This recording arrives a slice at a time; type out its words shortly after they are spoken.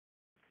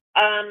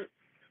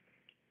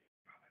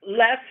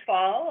Last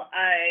fall,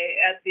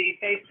 at the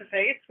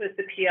face-to-face with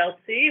the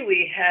PLC,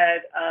 we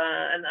had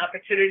an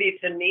opportunity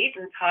to meet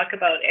and talk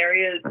about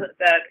areas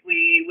that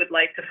we would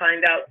like to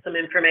find out some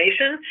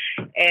information.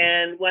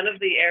 And one of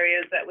the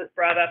areas that was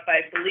brought up,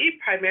 I believe,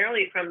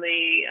 primarily from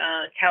the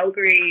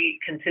Calgary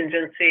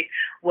contingency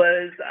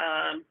was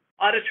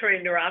auditory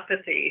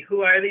neuropathy.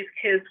 Who are these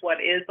kids? What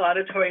is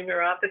auditory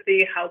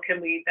neuropathy? How can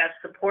we best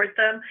support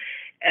them?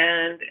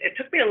 And it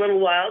took me a little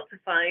while to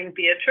find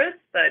Beatrice,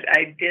 but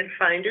I did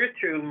find her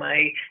through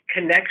my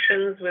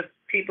connections with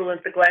people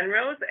at the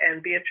Glenrose,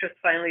 and Beatrice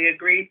finally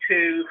agreed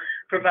to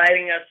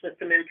providing us with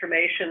some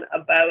information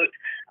about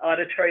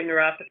auditory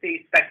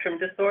neuropathy spectrum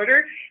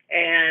disorder.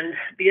 And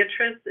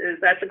Beatrice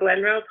is at the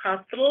Glenrose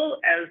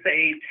Hospital as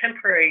a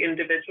temporary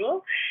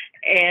individual,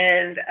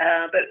 and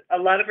but a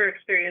lot of her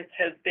experience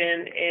has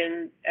been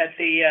in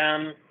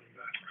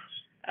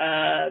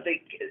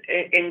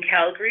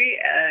Calgary,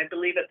 I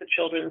believe at the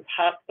Children's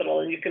Hospital,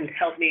 and you can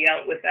help me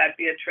out with that,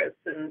 Beatrice,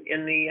 in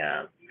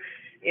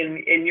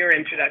your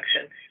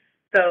introduction.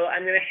 So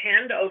I'm going to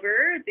hand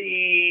over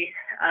the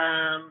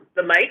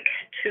mic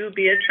to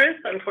Beatrice.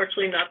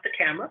 Unfortunately, not the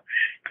camera,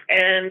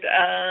 and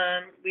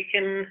we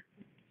can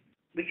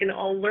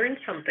all learn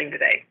something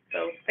today.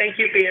 So thank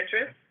you,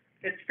 Beatrice.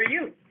 It's for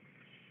you.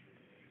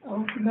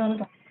 Oh, not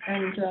at all.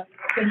 And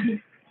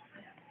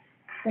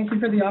thank you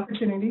for the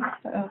opportunity.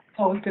 It's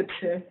always good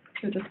to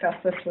discuss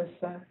this with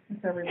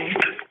everyone.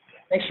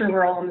 Make sure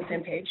we're all on the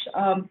same page.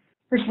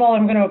 First of all,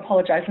 I'm going to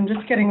apologize. I'm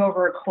just getting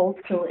over a cold,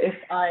 so if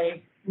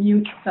I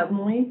mute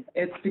suddenly,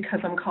 it's because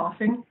I'm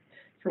coughing,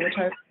 for which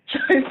I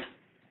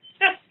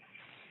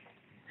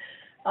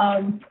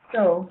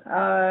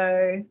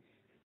apologize.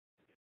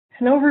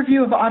 An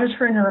overview of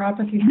auditory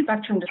neuropathy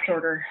spectrum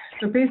disorder.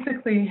 So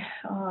basically,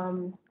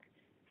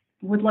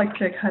 would like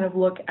to kind of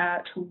look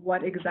at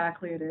what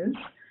exactly it is.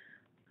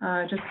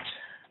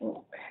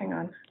 Hang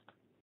on.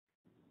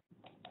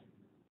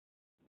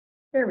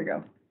 There we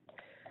go.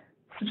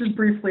 So just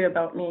briefly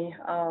about me.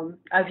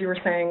 As you were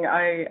saying,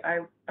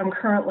 I'm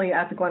currently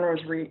at the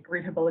Glenrose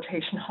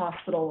Rehabilitation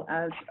Hospital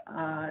as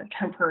a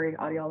temporary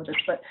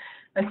audiologist, but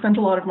I spent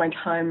a lot of my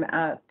time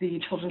at the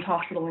Children's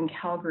Hospital in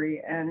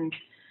Calgary, and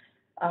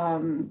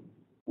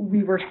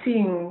we were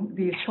seeing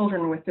these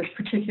children with this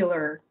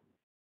particular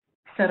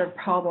set of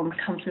problems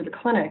come through the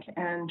clinic,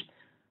 and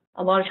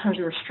a lot of times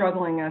we were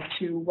struggling as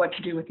to what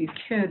to do with these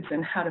kids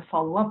and how to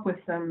follow up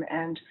with them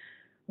and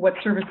what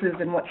services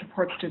and what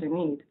supports do they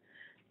need.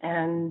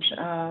 And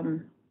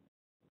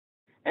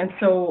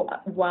so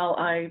while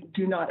I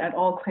do not at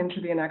all claim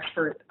to be an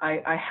expert,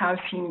 I have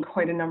seen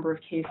quite a number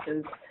of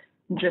cases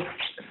just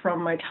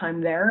from my time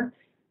there.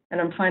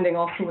 And I'm finding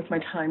also with my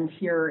time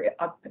here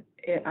up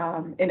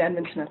in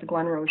Edmonton at the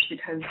Glenrose,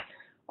 because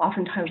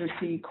oftentimes we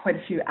see quite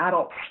a few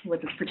adults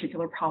with this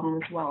particular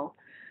problem as well.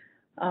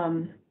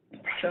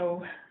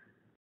 So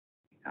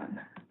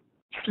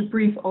just a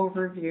brief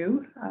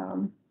overview.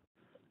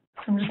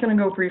 So I'm just going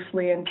to go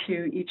briefly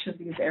into each of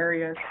these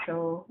areas.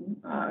 So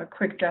a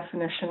quick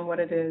definition, what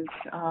it is,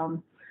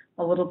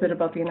 a little bit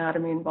about the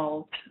anatomy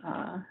involved,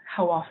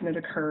 how often it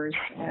occurs,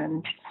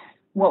 and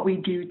what we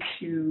do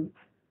to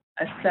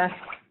assess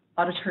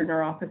auditory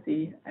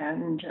neuropathy,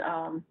 and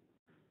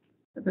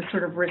the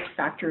sort of risk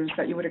factors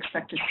that you would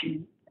expect to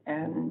see,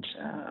 and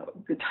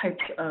the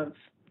types of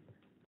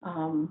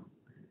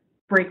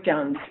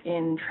breakdowns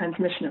in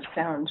transmission of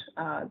sound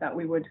that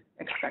we would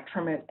expect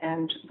from it,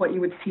 and what you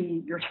would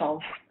see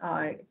yourself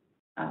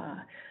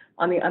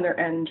on the other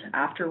end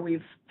after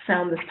we've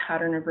found this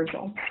pattern of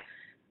results.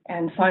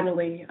 And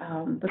finally,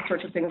 the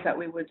sorts of things that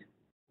we would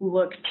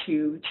look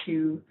to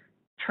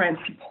try and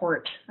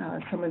support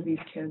some of these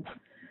kids.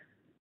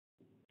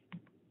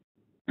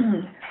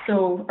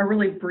 So a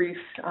really brief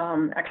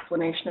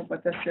explanation of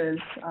what this is,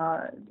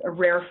 a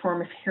rare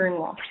form of hearing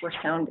loss where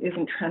sound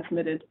isn't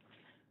transmitted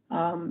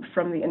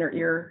from the inner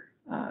ear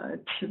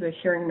to the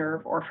hearing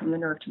nerve or from the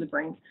nerve to the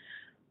brain.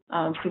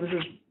 So this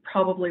is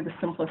probably the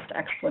simplest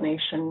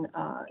explanation.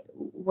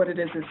 What it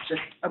is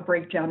just a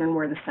breakdown in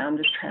where the sound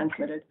is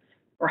transmitted,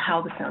 or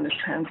how the sound is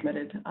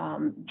transmitted,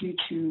 due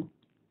to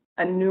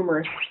a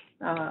numerous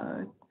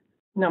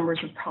numbers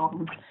of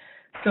problems.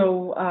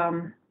 So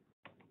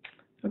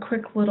a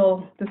quick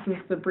little, this is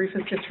the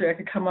briefest history I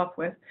could come up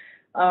with.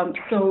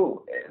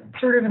 So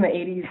sort of in the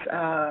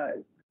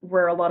 80s,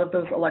 where a lot of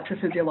those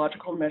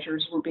electrophysiological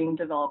measures were being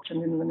developed,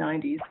 and in the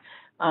 90s,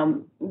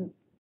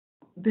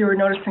 they were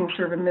noticing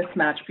sort of a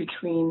mismatch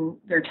between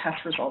their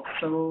test results,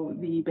 so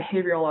the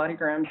behavioral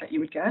audiograms that you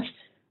would get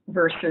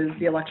versus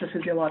the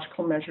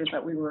electrophysiological measures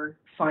that we were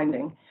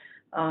finding.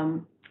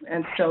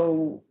 And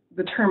so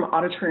the term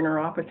auditory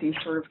neuropathy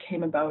sort of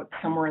came about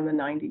somewhere in the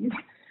 90s.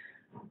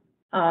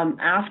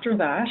 After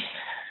that,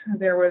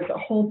 there was a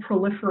whole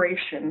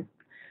proliferation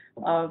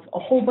of a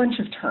whole bunch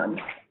of terms,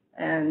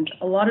 and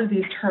a lot of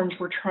these terms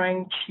were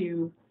trying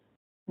to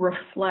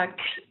reflect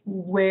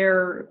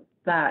where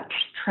that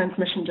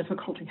transmission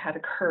difficulty had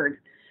occurred.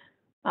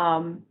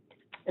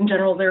 In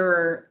general, there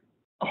were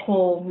a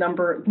whole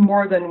number,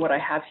 more than what I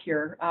have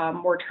here,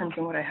 more terms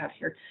than what I have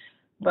here.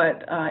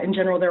 But in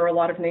general, there were a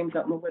lot of names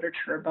out in the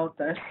literature about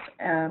this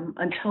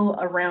until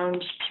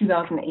around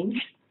 2008.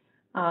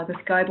 This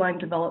guideline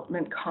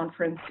development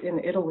conference in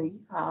Italy,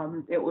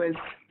 it was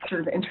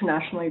sort of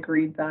internationally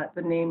agreed that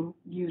the name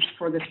used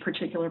for this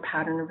particular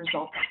pattern of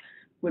results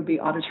would be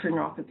auditory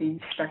neuropathy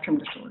spectrum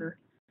disorder.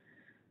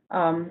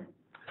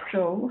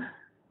 So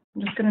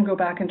I'm just going to go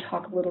back and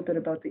talk a little bit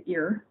about the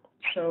ear.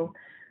 So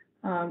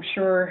I'm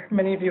sure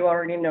many of you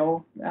already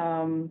know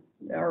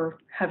or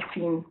have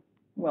seen,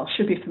 well,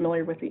 should be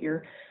familiar with the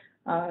ear.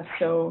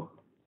 So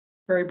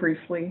very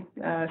briefly,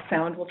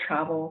 sound will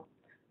travel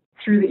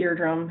through the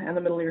eardrum and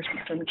the middle ear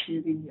system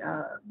to the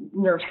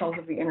nerve cells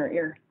of the inner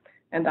ear.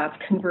 And that's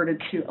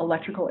converted to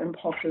electrical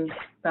impulses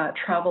that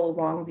travel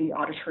along the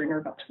auditory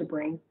nerve up to the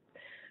brain.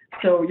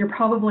 So you're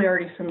probably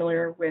already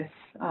familiar with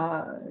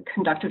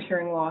conductive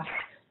hearing loss,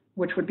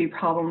 which would be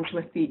problems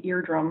with the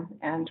eardrum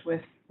and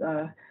with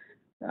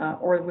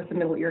or with the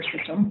middle ear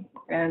system,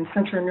 and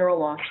sensorineural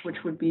loss, which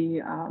would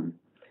be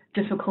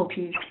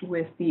difficulties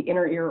with the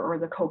inner ear or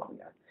the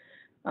cochlea.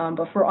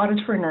 But for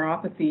auditory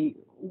neuropathy,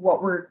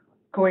 what we're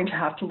going to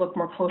have to look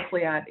more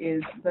closely at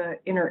is the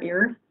inner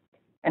ear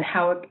and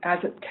how it, as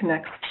it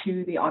connects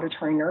to the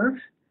auditory nerve,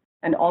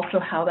 and also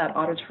how that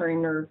auditory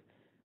nerve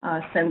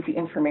sends the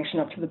information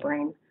up to the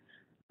brain.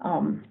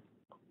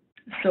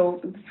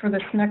 So for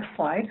this next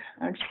slide,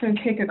 I'm just going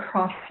to take a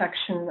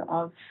cross-section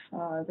of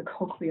the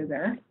cochlea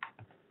there.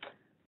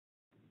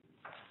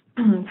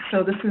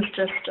 So this is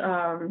just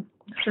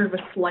sort of a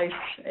slice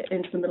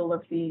into the middle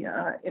of the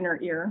inner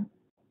ear.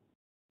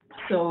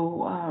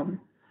 So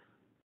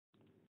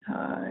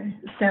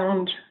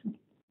sound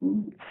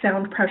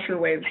pressure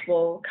waves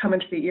will come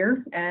into the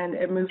ear, and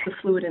it moves the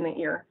fluid in the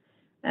ear,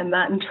 and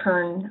that in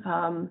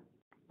turn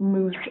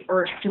moves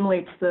or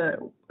stimulates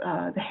the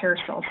hair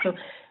cells. So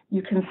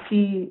you can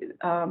see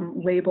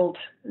labeled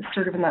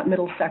sort of in that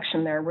middle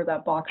section there where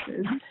that box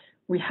is,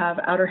 we have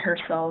outer hair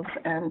cells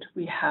and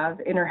we have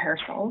inner hair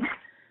cells.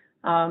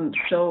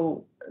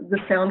 So the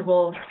sound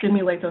will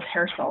stimulate those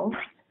hair cells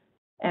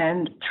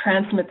and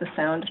transmit the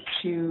sound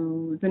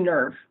to the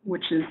nerve,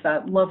 which is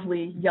that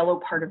lovely yellow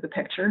part of the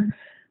picture,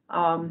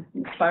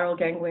 spiral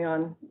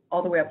ganglion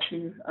all the way up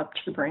to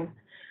the brain.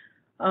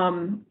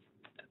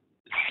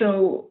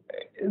 So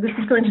this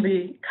is going to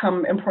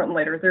become important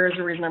later. There is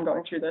a reason I'm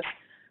going through this.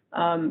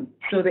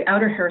 So the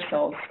outer hair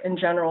cells in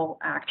general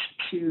act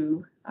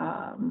to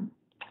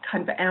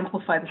kind of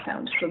amplify the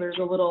sound. So there's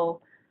a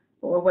little,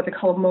 or what they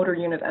call a motor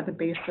unit at the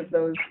base of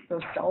those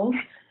cells.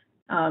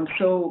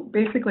 So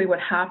basically what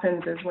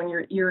happens is when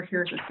your ear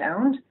hears a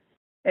sound,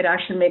 it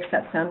actually makes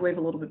that sound wave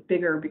a little bit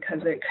bigger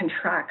because it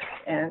contracts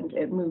and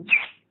it moves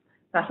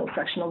that whole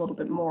section a little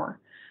bit more.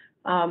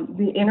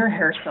 The inner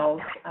hair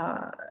cells,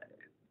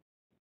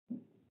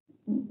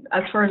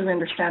 as far as I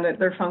understand it,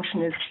 their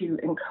function is to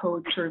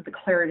encode sort of the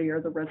clarity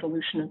or the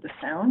resolution of the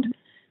sound.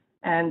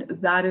 And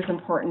that is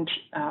important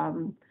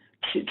to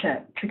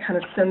kind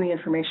of send the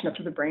information up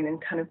to the brain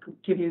and kind of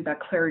give you that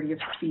clarity of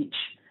speech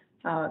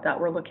that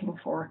we're looking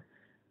for.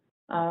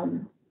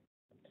 All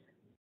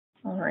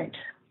right.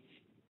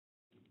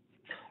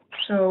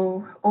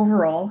 So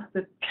overall,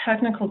 the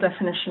technical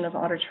definition of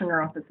auditory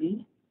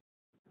neuropathy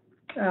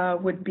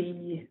would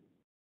be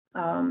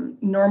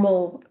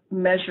normal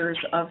measures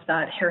of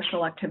that hair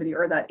cell activity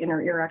or that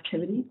inner ear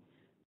activity.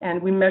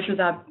 And we measure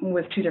that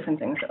with two different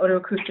things,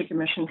 otoacoustic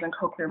emissions and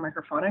cochlear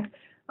microphonic.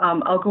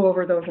 I'll go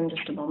over those in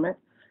just a moment.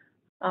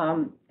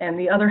 And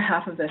the other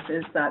half of this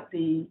is that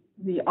the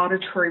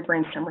auditory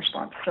brainstem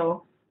response.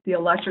 So the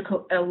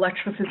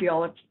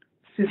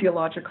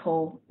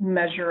electrophysiological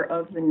measure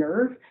of the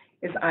nerve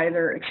is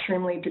either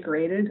extremely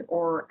degraded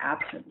or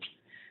absent.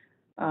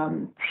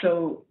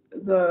 So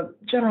the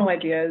general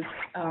idea is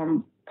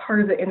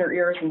part of the inner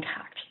ear is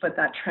intact, but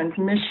that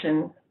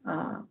transmission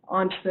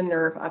onto the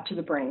nerve up to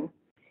the brain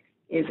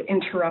is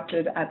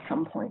interrupted at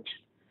some point.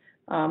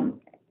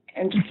 And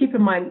just keep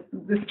in mind,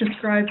 this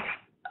describes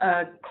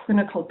a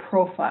clinical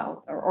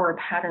profile or a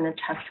pattern of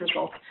test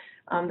results.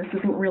 This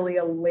isn't really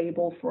a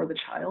label for the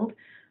child.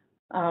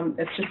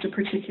 It's just a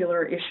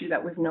particular issue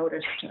that we've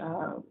noticed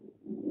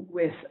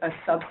with a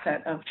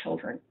subset of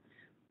children.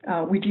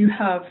 We do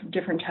have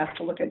different tests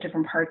to look at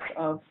different parts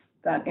of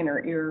that inner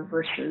ear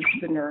versus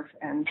the nerve,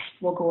 and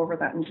we'll go over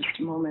that in just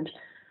a moment.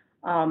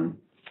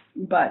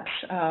 But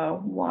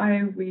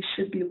why we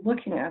should be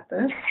looking at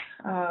this,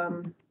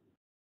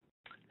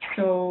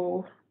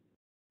 so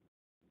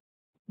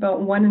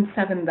about 1 in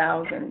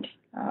 7,000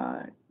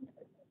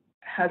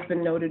 has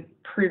been noted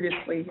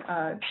previously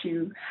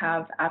to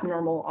have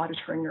abnormal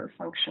auditory nerve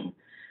function.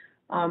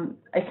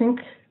 I think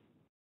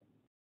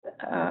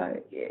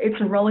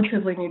it's a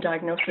relatively new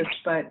diagnosis,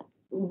 but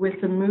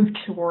with the move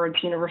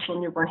towards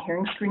universal newborn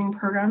hearing screening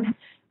programs,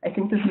 I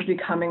think this is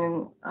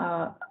becoming,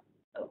 I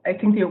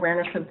think the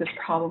awareness of this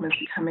problem is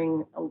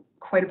becoming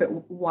quite a bit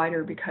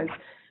wider because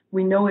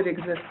we know it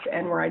exists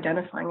and we're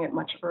identifying it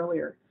much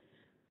earlier.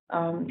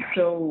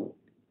 So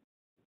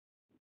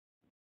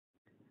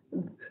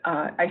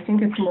I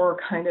think it's more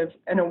kind of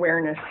an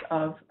awareness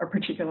of a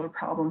particular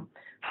problem.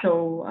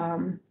 So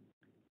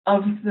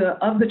of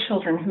the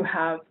children who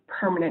have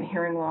permanent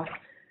hearing loss,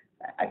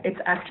 it's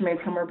estimated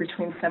somewhere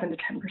between 7 to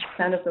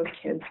 10% of those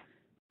kids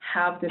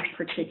have this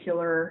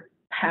particular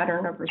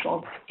pattern of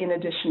results in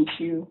addition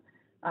to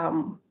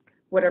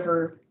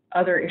whatever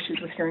other issues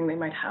with hearing they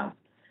might have.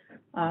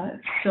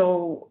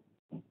 So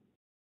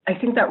I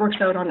think that works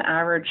out on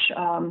average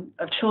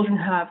of children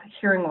who have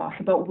hearing loss.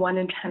 About 1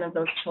 in 10 of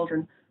those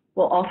children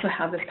will also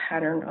have this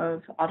pattern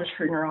of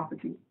auditory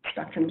neuropathy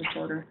spectrum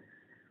disorder.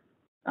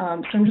 So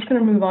I'm just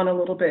going to move on a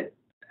little bit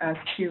as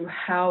to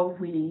how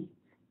we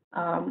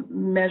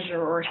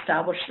measure or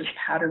establish this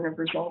pattern of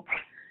results.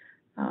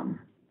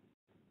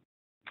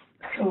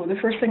 So the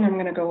first thing I'm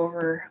going to go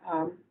over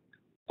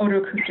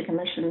otoacoustic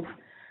emissions.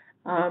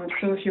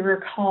 So if you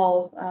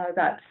recall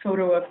that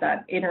photo of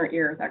that inner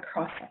ear, that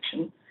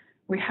cross-section,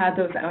 we had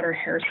those outer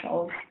hair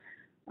cells.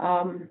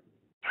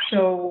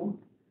 So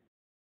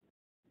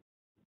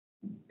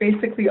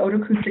basically,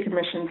 otoacoustic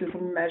emissions is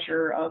a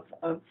measure of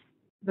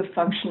the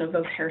function of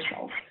those hair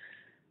cells.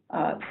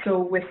 So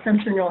with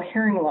sensorineural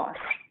hearing loss,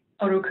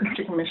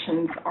 otoacoustic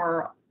emissions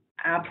are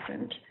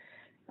absent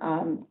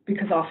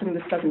because often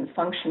this doesn't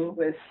function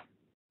with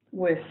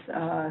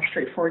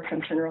straightforward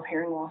sensorineural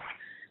hearing loss.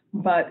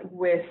 But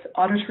with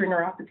auditory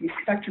neuropathy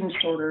spectrum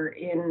disorder,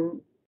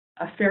 in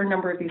a fair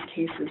number of these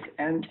cases,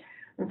 and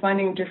I'm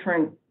finding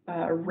different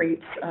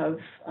rates of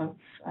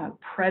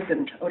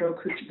present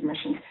otoacoustic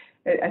emissions.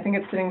 I think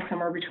it's sitting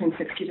somewhere between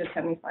 60 to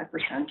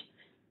 75%.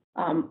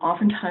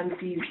 Oftentimes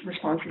these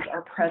responses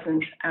are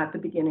present at the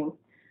beginning.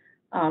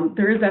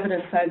 There is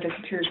evidence that it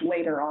disappears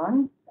later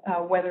on,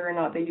 whether or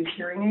not they use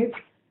hearing aids,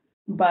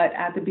 but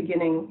at the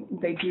beginning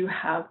they do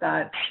have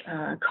that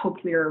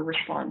cochlear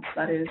response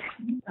that is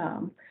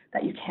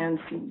that you can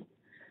see.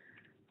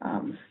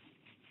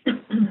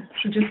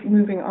 So just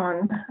moving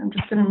on, I'm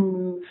just going to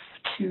move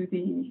to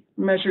the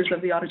measures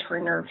of the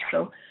auditory nerve.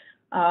 So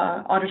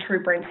auditory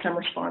brainstem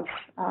response,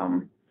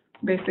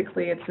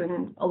 basically it's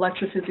an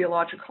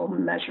electrophysiological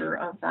measure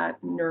of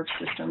that nerve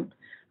system.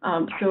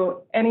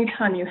 So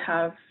anytime you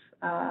have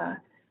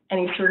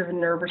any sort of a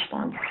nerve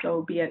response,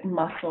 so be it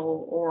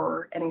muscle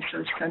or any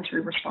sort of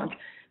sensory response,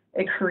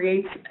 it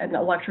creates an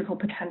electrical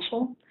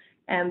potential,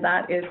 and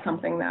that is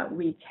something that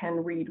we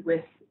can read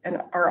with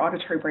our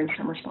auditory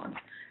brainstem response.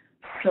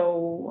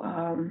 So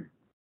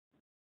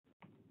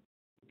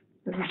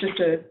this is just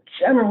a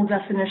general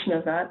definition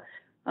of that.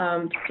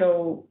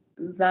 So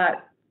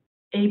that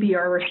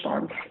ABR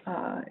response,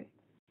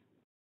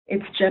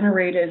 it's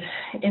generated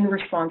in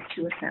response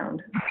to a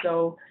sound.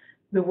 So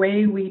the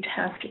way we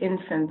test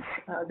infants,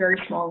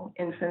 very small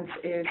infants,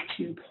 is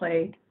to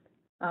play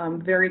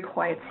very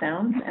quiet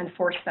sounds and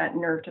force that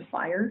nerve to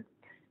fire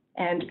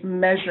and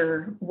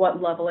measure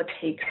what level it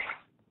takes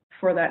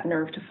for that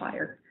nerve to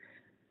fire.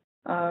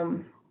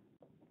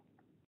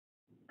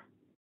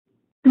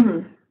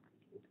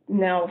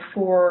 Now,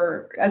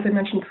 as I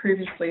mentioned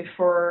previously,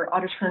 for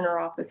auditory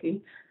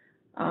neuropathy,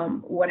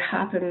 what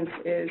happens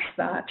is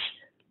that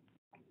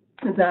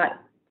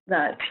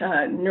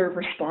nerve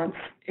response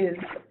is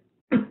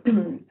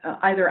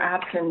either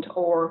absent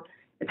or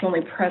it's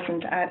only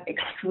present at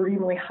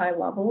extremely high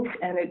levels,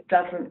 and it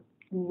doesn't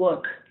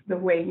look the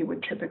way you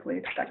would typically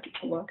expect it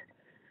to look.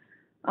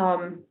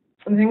 The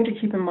thing to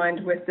keep in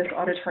mind with this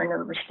auditory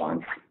nerve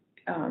response,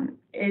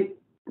 it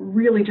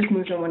really just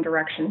moves in one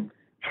direction.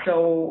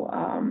 So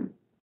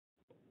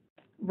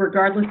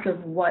regardless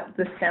of what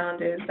the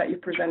sound is that you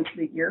present to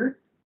the ear,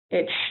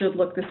 it should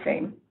look the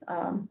same.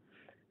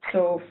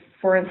 So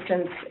for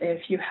instance,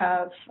 if you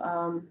have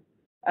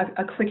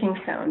a clicking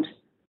sound,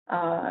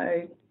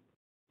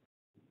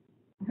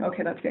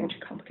 okay, that's getting too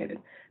complicated.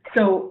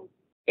 So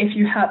if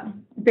you have,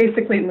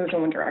 basically it moves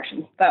in one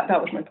direction. That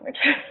was my point.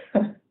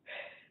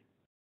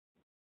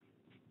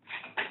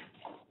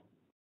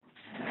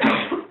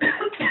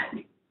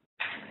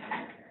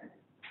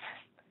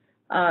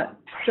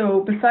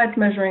 So besides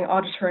measuring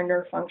auditory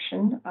nerve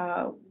function,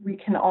 we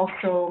can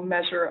also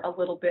measure a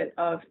little bit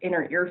of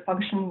inner ear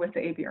function with the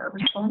ABR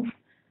response.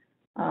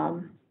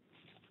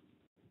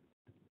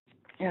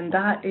 And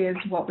that is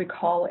what we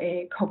call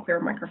a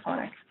cochlear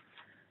microphonic.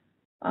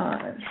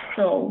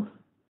 So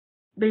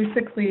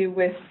basically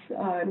with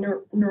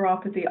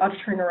neuropathy,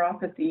 auditory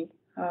neuropathy,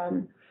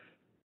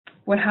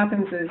 what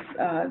happens is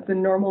the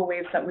normal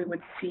waves that we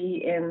would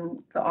see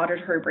in the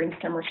auditory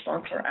brainstem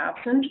response are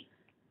absent.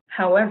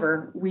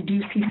 However, we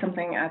do see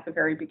something at the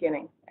very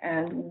beginning,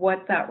 and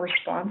what that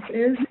response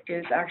is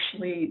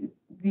actually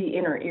the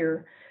inner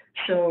ear.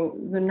 So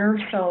the nerve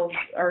cells,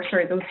 or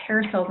sorry, those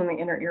hair cells in the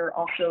inner ear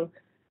also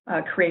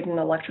create an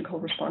electrical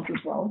response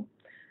as well.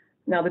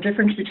 Now, the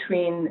difference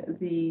between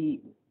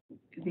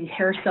the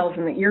hair cells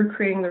in the ear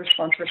creating the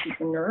response versus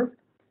the nerve,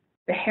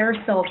 the hair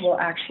cells will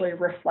actually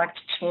reflect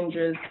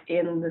changes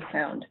in the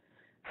sound.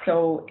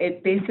 So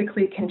it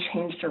basically can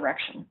change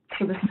direction.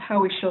 So this is how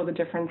we show the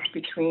difference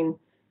between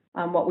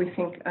what we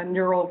think a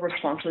neural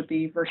response would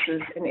be versus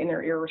an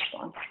inner ear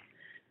response.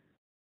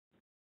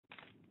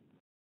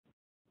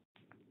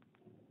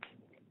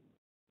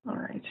 All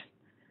right.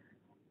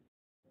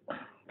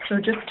 So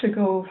just to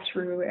go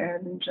through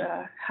and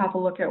have a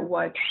look at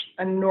what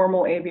a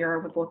normal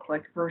ABR would look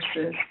like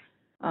versus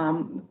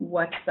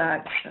what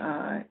that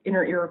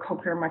inner ear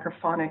cochlear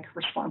microphonic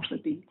response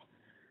would be.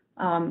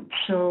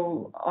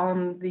 So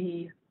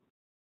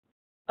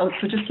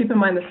just keep in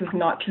mind this is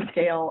not to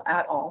scale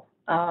at all.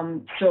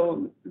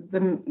 So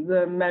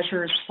the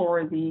measures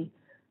for the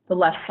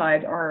left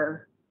side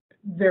are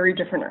very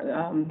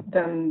different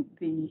than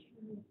the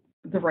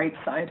right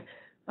side.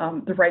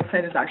 The right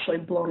side is actually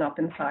blown up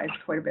in size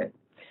quite a bit.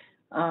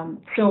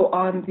 So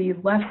on the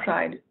left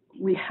side,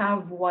 we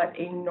have what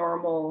a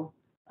normal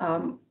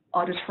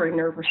auditory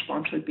nerve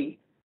response would be.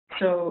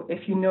 So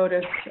if you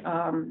notice,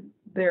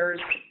 there's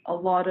a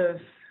lot of,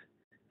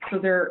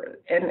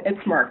 and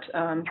it's marked,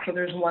 so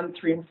there's 1,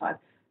 3, and 5.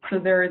 So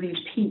there are these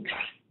peaks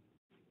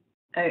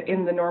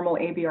in the normal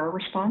ABR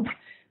response,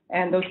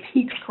 and those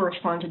peaks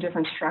correspond to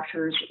different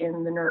structures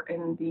in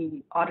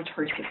the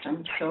auditory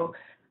system. So,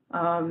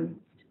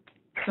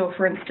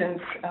 for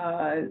instance,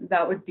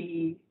 that would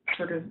be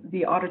sort of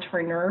the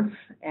auditory nerve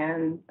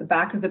and the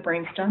back of the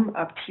brainstem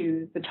up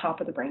to the top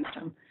of the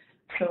brainstem.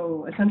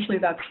 So essentially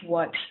that's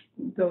what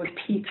those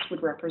peaks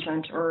would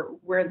represent, or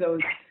where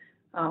those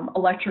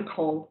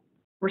electrical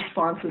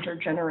responses are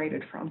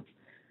generated from.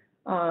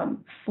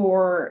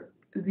 For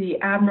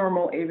the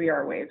abnormal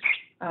ABR waves,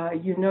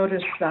 you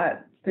notice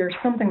that there's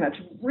something that's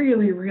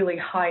really, really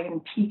high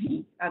and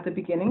peaky at the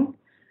beginning,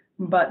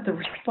 but the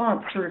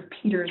response sort of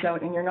peters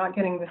out and you're not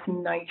getting this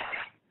nice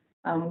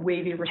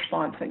wavy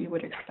response that you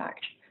would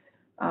expect.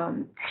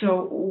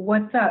 So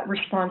what that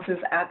response is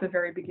at the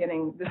very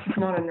beginning, this is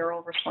not a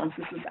neural response,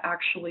 this is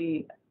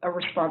actually a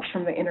response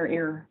from the inner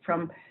ear,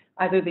 from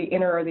either the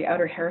inner or the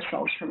outer hair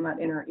cells from that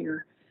inner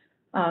ear.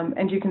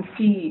 And you can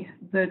see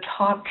the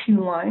top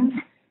 2 lines,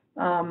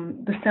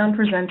 the sound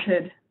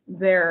presented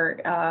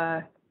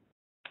there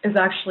is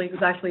actually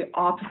exactly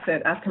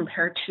opposite as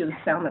compared to the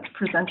sound that's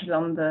presented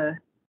on the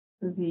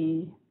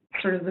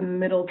sort of the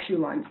middle 2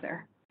 lines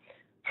there.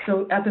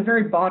 So at the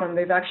very bottom,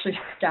 they've actually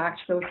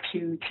stacked those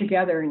 2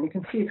 together, and you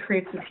can see it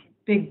creates this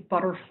big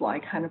butterfly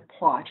kind of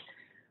plot.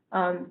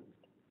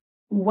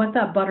 What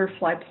that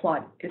butterfly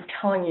plot is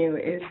telling you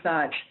is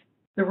that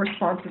the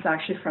response is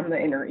actually from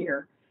the inner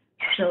ear.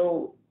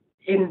 So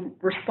in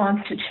response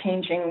to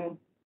changing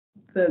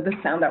the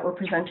sound that we're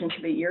presenting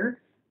to the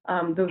ear,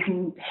 those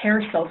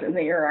hair cells in the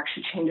ear are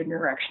actually changing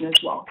direction as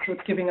well. So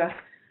it's giving us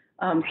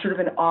sort of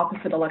an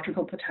opposite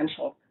electrical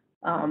potential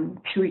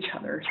to each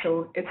other.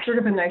 So it's sort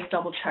of a nice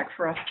double check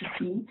for us to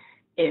see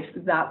if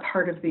that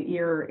part of the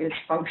ear is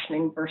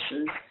functioning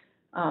versus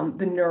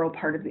the neural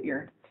part of the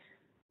ear.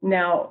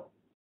 Now,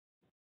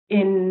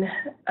 in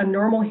a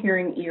normal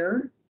hearing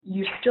ear,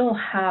 you still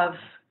have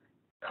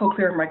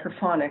cochlear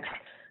microphonics.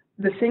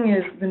 The thing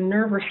is, the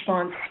nerve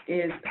response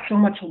is so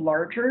much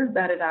larger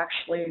that it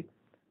actually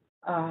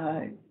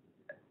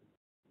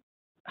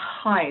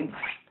hides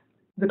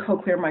the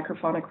cochlear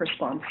microphonic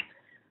response.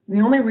 The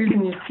only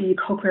reason you see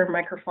cochlear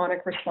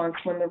microphonic response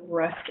when the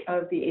rest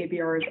of the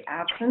ABR is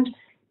absent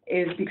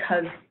is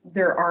because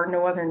there are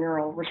no other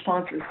neural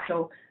responses.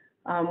 So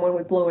when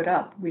we blow it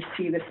up, we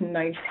see this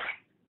nice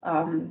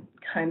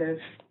kind of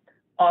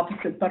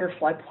opposite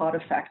butterfly plot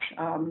effect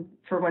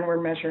for when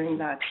we're measuring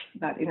that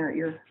inner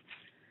ear.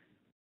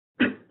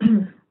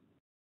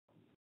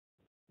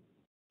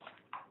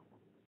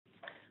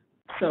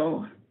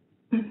 So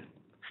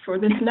for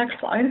this next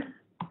slide,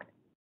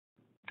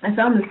 I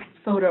found this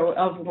photo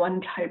of one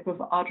type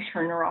of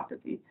auditory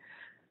neuropathy.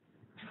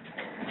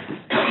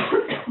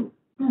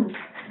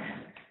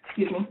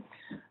 Excuse me.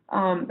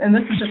 And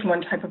this is just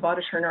one type of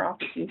auditory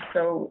neuropathy.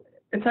 So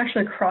it's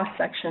actually a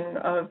cross-section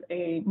of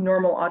a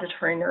normal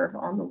auditory nerve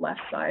on the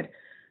left side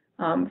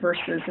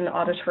versus an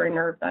auditory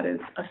nerve that is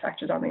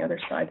affected on the other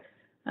side.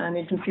 And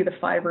you can see the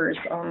fibers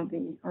on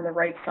the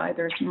right side.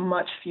 There's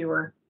much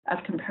fewer as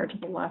compared to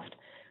the left.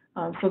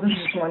 So this is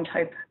just one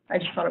type. I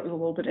just thought it was a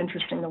little bit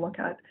interesting to look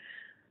at.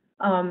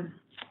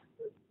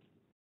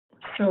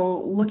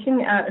 So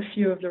looking at a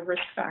few of the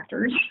risk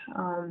factors,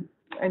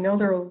 I know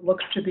there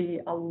looks to be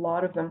a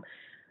lot of them.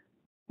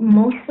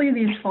 Mostly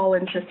these fall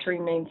into 3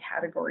 main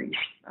categories.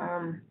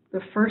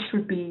 The first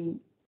would be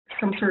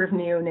some sort of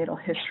neonatal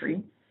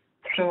history.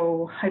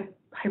 So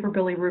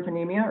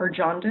hyperbilirubinemia or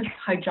jaundice,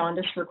 high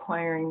jaundice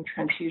requiring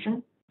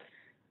transfusion.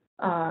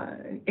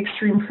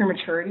 Extreme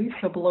prematurity,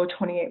 so below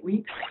 28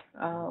 weeks,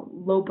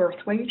 low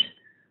birth weight,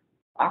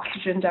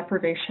 oxygen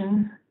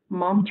deprivation,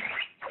 mumps,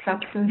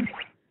 sepsis,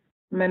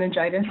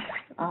 meningitis,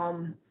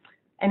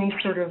 any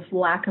sort of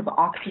lack of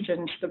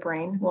oxygen to the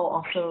brain will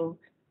also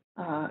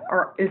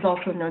is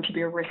also known to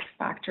be a risk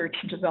factor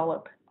to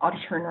develop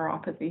auditory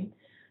neuropathy.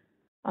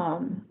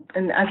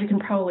 And as you can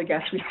probably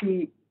guess, we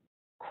see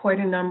quite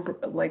a number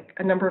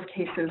of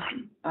cases,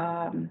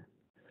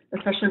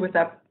 especially with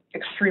that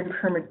extremely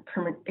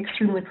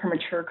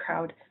premature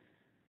crowd,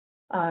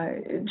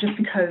 just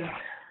because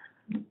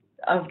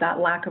of that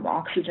lack of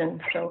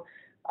oxygen. So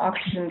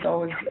oxygen is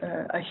always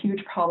a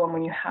huge problem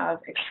when you have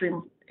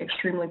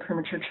extremely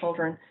premature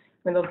children.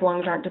 when those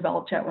lungs aren't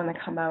developed yet when they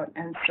come out,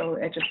 and so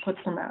it just puts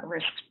them at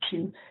risk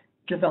to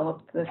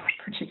develop this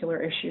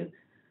particular issue.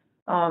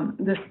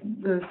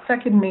 The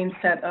second main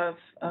set of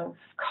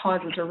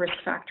causes or risk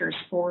factors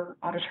for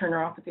auditory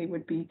neuropathy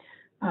would be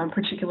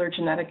particular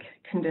genetic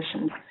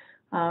conditions.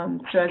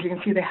 So as you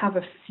can see, they have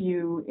a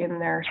few in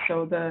there.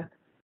 So the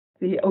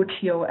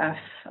OTOF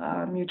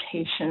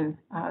mutation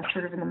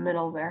sort of in the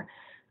middle there.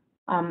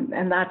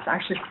 And that's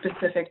actually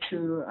specific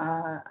to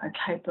a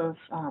type of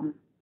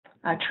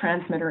a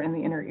transmitter in the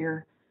inner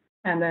ear.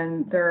 And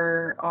then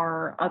there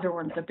are other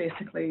ones that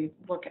basically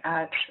look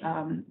at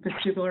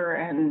vestibular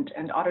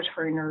and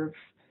auditory nerve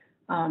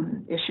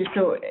issues.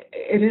 So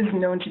it is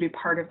known to be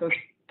part of those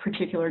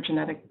particular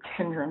genetic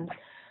syndromes.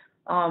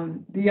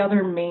 The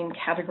other main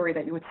category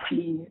that you would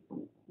see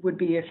would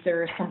be if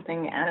there is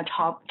something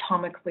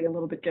anatomically a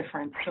little bit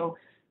different. So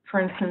for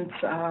instance,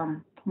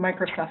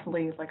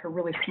 microcephaly, like a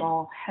really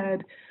small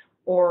head,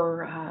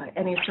 or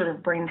any sort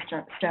of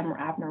brainstem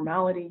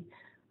abnormality,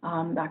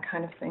 that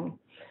kind of thing.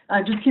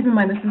 Just keep in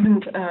mind, this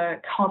isn't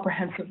a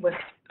comprehensive list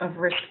of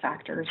risk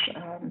factors.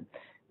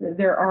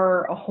 There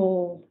are a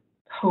whole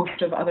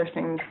host of other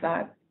things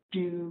that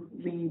do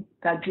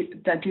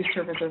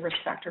serve as a risk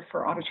factor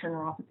for auditory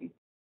neuropathy.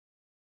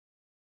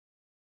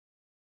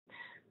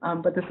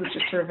 But this is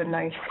just sort of a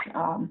nice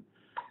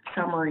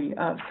summary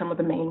of some of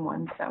the main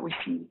ones that we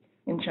see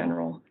in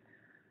general.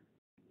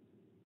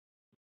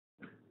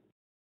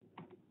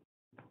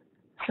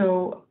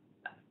 So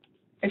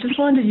I just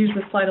wanted to use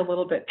this slide a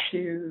little bit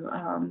to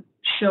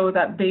show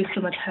that based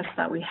on the tests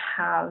that we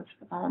have,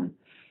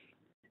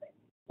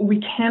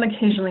 we can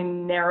occasionally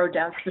narrow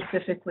down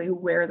specifically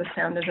where the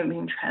sound isn't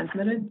being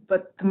transmitted,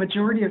 but the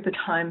majority of the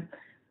time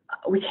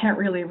we can't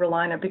really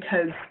rely on it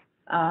because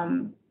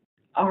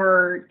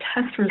our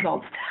test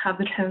results have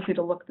the tendency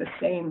to look the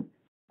same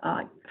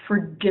for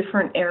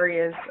different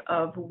areas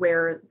of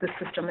where the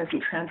system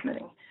isn't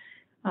transmitting.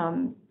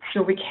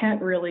 So we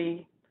can't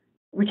really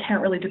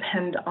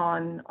depend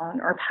on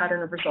our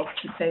pattern of results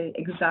to say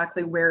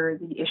exactly where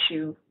the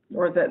issue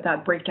or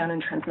that breakdown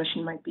in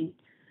transmission might be,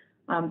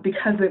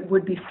 because it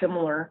would be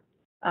similar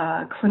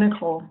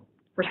clinical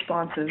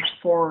responses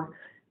for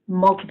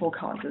multiple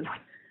causes.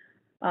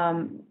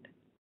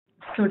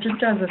 So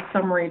just as a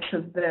summary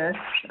to this,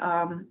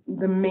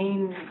 the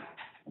main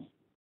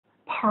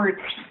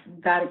parts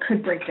that it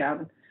could break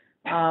down,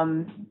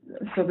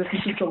 so this is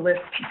just a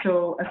list,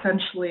 so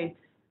essentially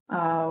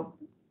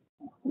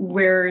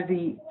where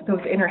those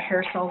inner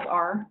hair cells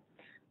are,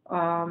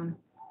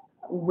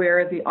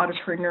 where the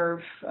auditory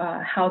nerve,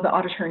 how the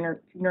auditory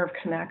nerve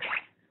connects,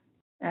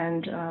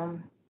 and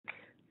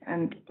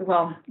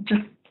well,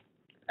 just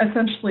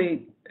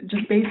essentially,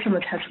 just based on the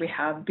tests we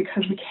have,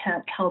 because we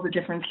can't tell the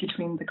difference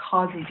between the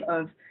causes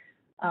of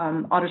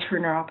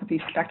auditory neuropathy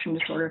spectrum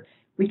disorder,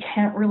 we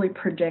can't really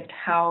predict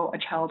how a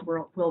child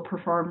will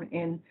perform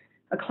in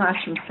a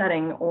classroom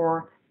setting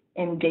or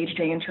in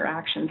day-to-day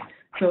interactions.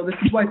 So this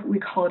is why we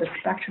call it a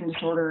spectrum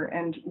disorder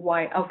and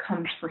why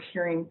outcomes for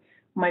hearing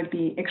might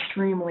be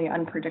extremely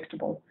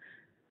unpredictable.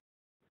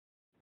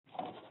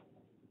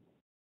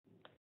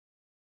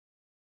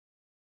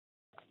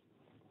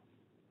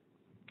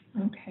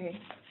 Okay.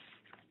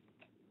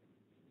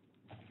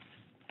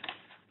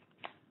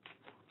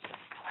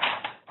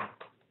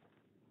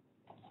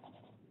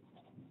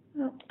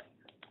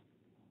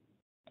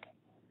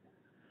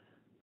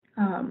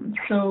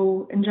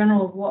 So in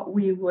general, what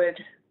we would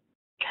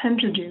tend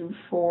to do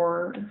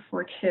for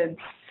kids,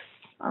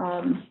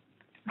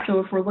 so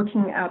if we're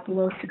looking at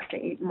below 6 to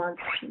 8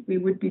 months, we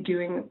would be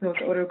doing those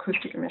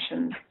otoacoustic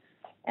emissions,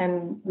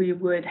 and we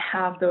would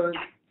have those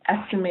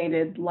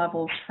estimated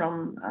levels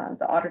from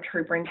the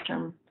auditory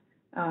brainstem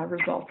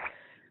results.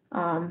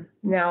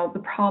 Now, the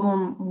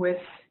problem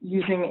with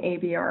using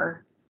ABR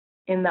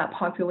in that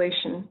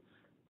population,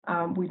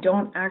 we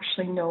don't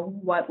actually know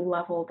what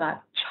level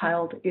that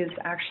child is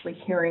actually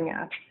hearing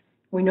at.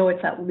 We know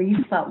it's at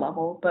least that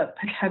level, but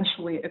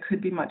potentially it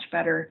could be much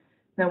better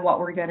than what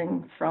we're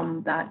getting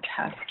from that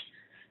test.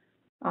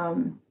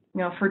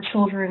 Now, for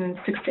children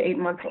 6 to 8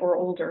 months or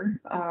older,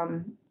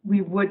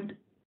 we would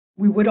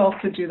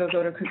also do those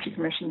otoacoustic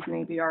emissions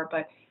in ABR,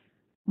 but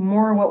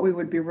more what we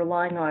would be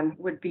relying on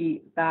would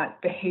be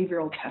that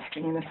behavioral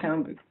testing in the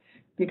sound booth,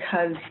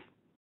 because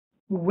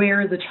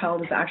where the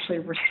child is actually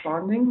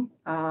responding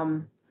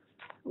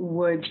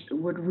would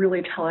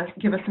really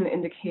give us an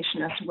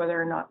indication as to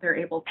whether or not they're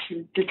able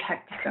to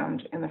detect the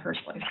sound in the first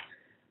place.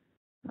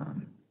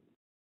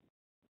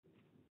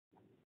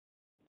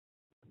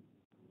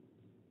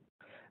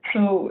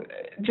 So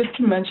just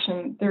to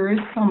mention, there is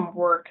some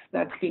work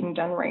that's being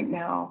done right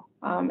now,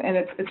 and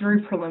it's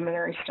very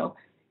preliminary still,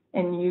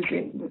 in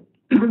using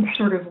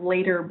sort of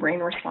later brain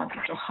responses,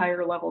 so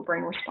higher level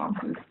brain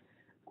responses,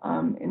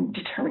 in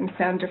determining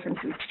sound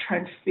differences to try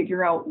and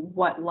figure out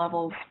what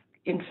levels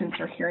infants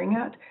are hearing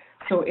at.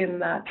 So in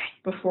that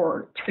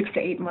before 6 to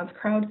 8 month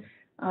crowd,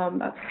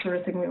 that's the sort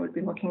of thing we would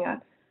be looking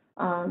at.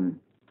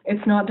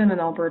 It's not done in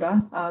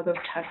Alberta, those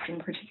tests in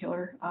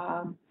particular.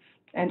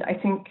 And I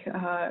think,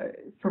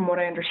 from what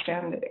I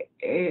understand,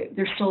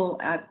 they're still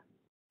at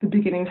the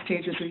beginning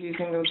stages of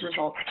using those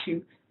results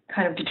to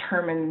kind of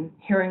determine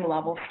hearing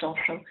level still.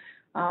 So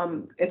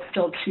it's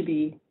still to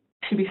be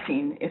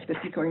seen if this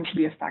is going to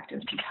be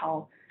effective to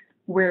tell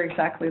where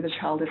exactly the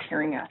child is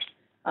hearing at.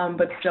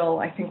 But still,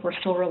 I think we're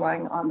still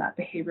relying on that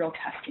behavioral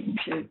testing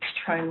to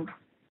try and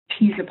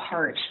tease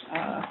apart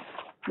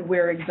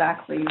where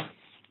exactly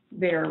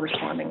they are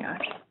responding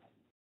at.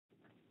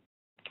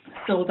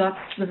 So that's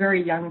the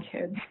very young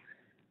kids.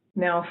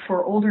 Now,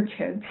 for older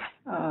kids,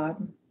 I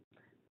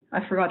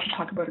forgot to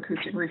talk about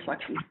acoustic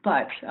reflexes,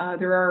 but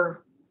there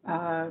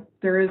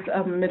is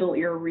a middle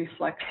ear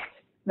reflex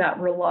that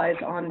relies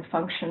on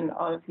function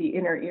of the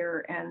inner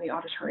ear and the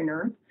auditory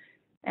nerve.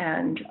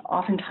 And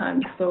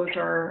oftentimes those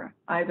are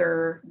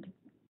either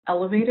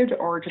elevated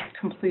or just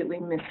completely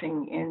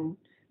missing in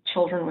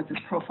children with this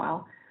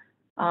profile.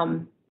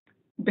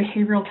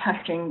 Behavioral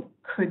testing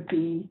could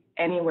be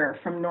anywhere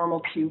from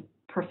normal to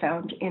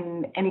profound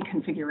in any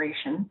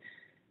configuration.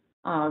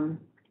 And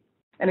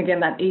again,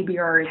 that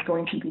ABR is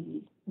going to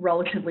be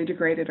relatively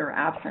degraded or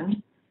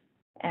absent.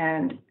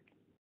 And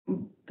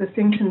the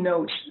thing to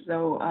note,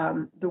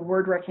 though, the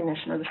word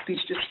recognition or the speech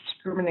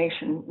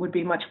discrimination would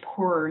be much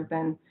poorer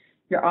than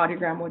your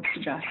audiogram would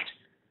suggest.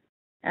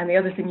 And the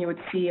other thing you would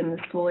see in the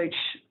school-age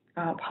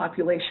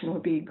population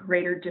would be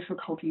greater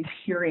difficulties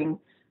hearing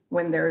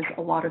when there's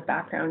a lot of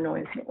background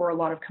noise or a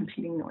lot of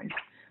competing noise.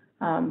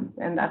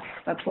 And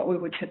that's what we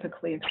would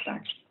typically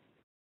expect.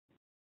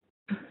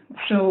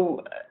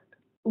 So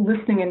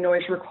listening and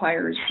noise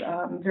requires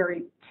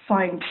very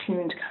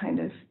fine-tuned kind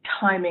of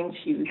timing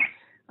cues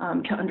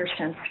to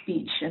understand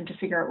speech and to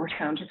figure out where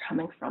sounds are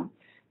coming from.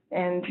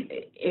 And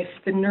if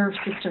the nerve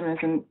system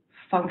isn't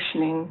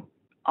functioning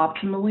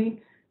optimally,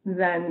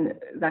 then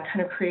that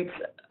kind of creates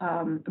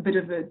a bit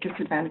of a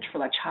disadvantage for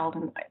that child.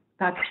 And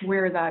that's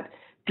where that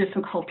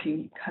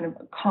difficulty kind of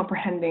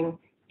comprehending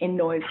in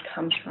noise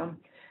comes from.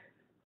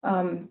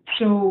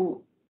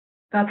 So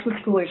that's with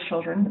school-age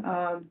children.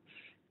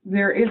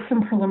 There is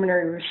some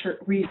preliminary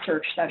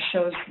research that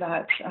shows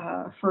that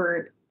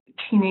for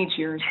teenage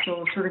years,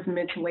 so sort of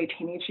mid to late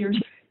teenage years,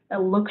 it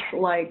looks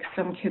like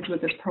some kids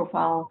with this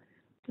profile,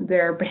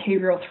 their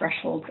behavioral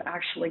thresholds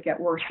actually get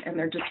worse, and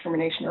their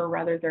discrimination, or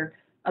rather their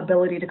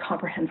ability to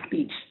comprehend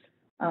speech,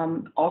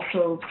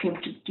 also seems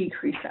to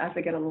decrease as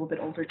they get a little bit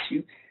older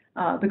too.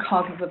 The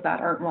causes of that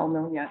aren't well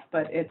known yet,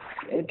 but it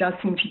does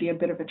seem to be a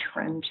bit of a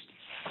trend.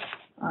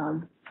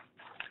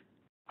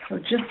 So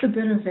just a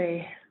bit of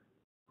a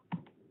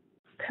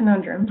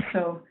conundrum.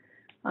 So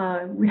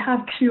we have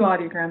two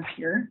audiograms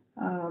here,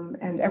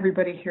 and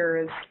everybody here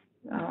is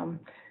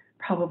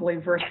probably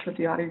versed with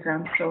the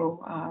audiogram. So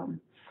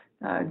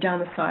down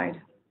the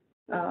side,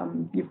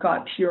 you've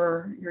got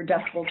your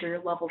decibels or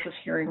your levels of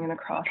hearing, and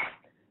across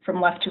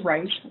from left to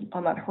right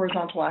on that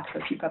horizontal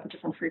axis, you've got the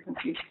different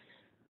frequencies.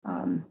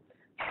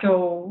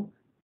 So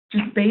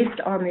just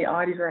based on the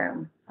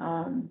audiogram,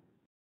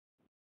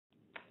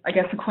 I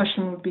guess the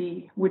question would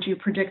be, would you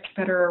predict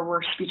better or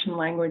worse speech and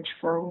language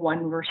for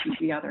one versus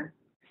the other?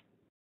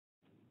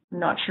 I'm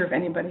not sure if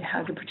anybody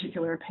has a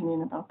particular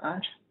opinion about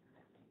that.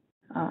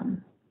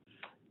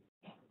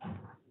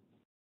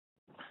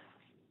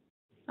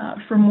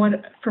 From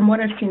what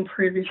I've seen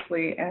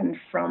previously, and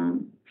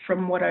from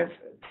what I've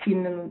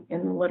seen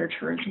in the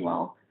literature as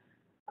well,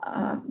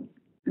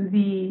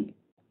 the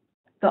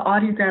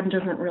audiogram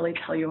doesn't really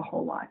tell you a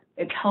whole lot.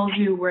 It tells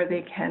you where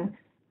they can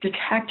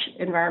detect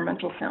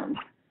environmental sounds,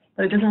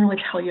 but it doesn't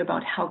really tell you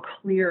about how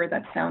clear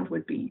that sound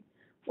would be,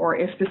 or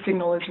if the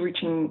signal is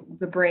reaching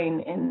the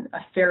brain in a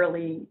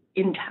fairly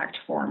intact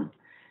form.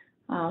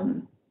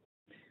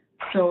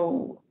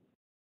 So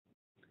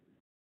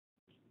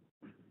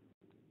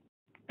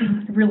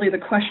really the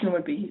question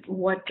would be,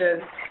 what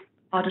does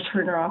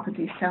auditory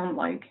neuropathy sound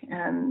like?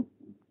 And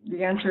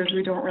the answer is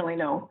we don't really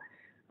know.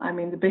 I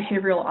mean, the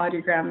behavioral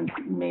audiograms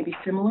may be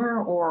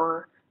similar,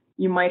 or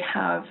you might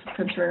have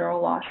sensory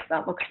neural loss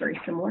that looks very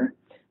similar,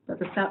 but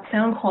the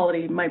sound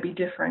quality might be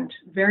different,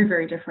 very,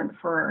 very different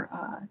for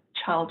a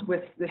child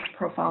with this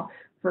profile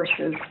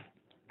versus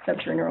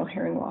sensory neural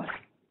hearing loss.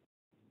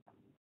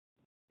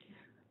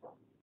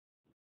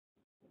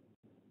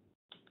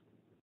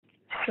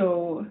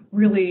 So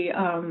really,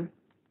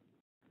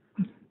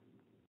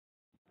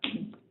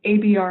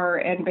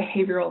 ABR and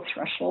behavioral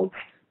thresholds,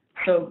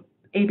 so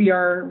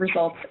ABR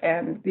results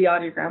and the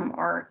audiogram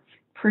are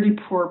pretty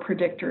poor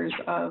predictors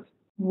of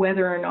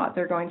whether or not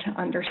they're going to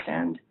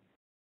understand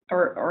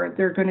or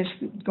they're going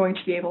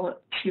to be able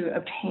to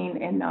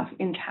obtain enough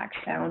intact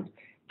sound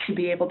to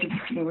be able to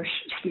distinguish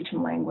speech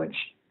and language.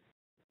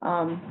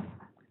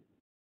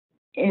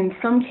 In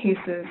some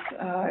cases,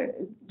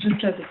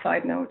 just as a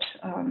side note,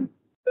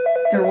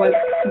 there was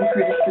some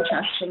previous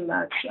suggestion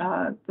that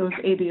those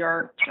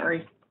ABR,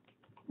 sorry,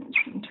 I'm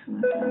just going to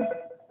turn that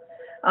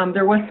down.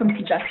 There was some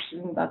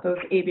suggestion that those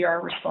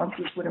ABR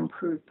responses would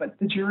improve, but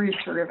the jury is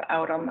sort of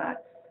out on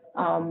that.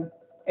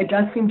 It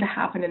does seem to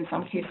happen in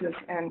some cases,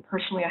 and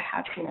personally I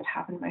have seen it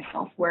happen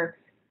myself, where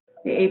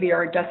the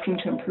ABR does seem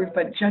to improve,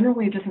 but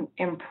generally it doesn't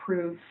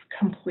improve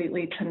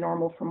completely to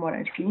normal from what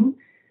I've seen.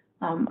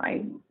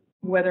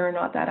 Whether or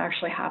not that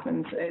actually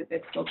happens,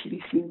 it's still to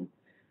be seen.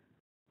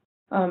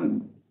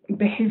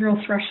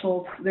 Behavioral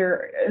thresholds,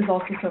 there is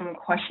also some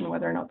question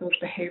whether or not those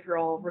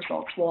behavioral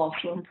results will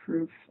also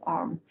improve.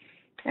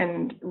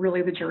 And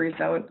really the jury's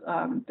out.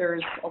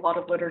 There's a lot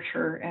of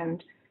literature,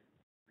 and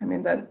I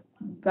mean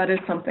that is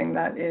something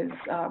that is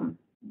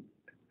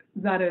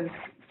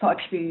thought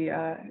to be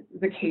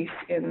the case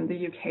in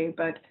the UK,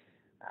 but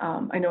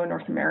I know in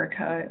North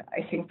America,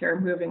 I think they're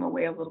moving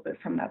away a little bit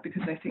from that,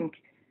 because I think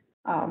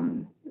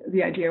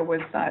the idea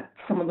was that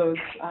some of those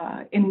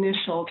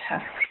initial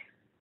tests,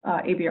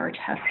 ABR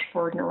tests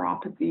for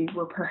neuropathy,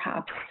 were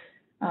perhaps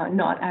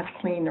not as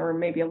clean, or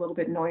maybe a little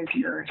bit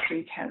noisier, so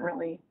you can't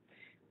really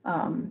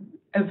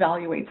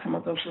evaluate some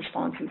of those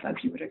responses as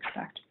you would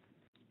expect.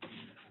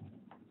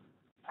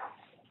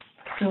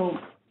 So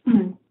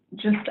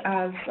just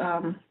as,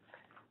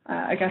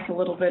 I guess, a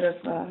little bit of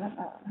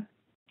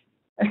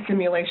a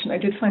simulation, I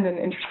did find an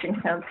interesting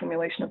sound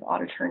simulation of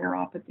auditory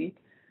neuropathy.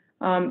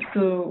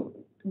 So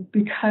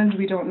because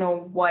we don't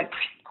know what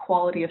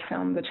quality of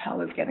sound the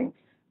child is getting,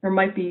 there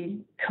might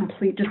be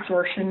complete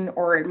distortion,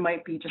 or it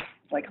might be just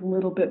like a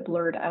little bit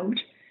blurred out.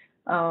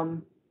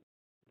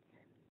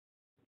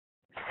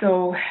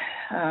 So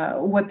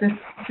what this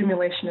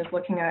simulation is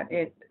looking at,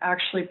 it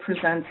actually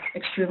presents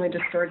extremely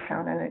distorted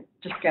sound, and it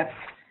just gets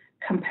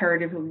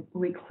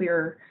comparatively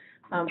clear.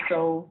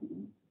 So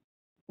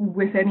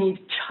with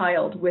any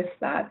child with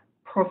that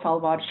profile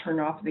of auditory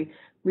neuropathy,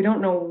 we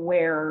don't know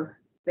where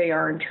they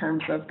are in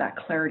terms of that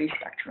clarity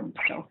spectrum.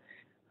 So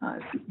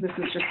this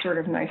is just sort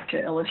of nice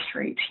to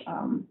illustrate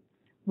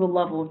the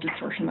level of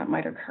distortion that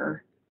might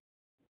occur.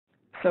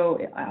 So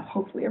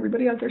hopefully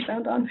everybody has their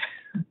sound on.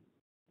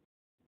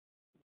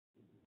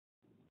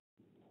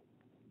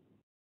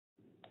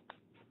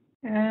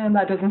 And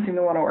that doesn't seem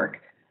to want to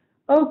work.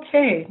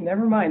 Okay,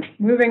 never mind.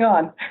 Moving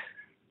on.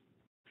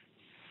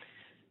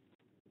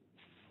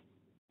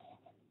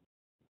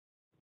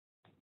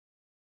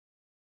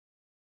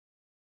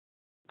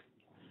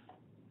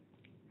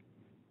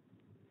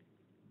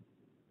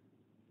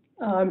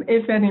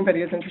 If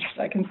anybody is interested,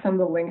 I can send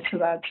the link to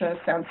that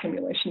sound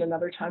simulation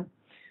another time.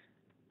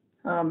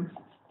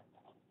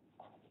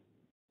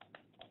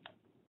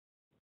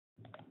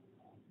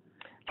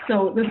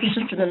 So this is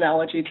just an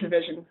analogy to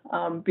vision,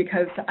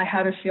 because I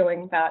had a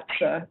feeling that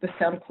the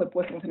sound clip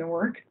wasn't going to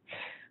work.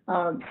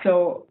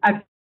 So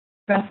I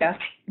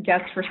best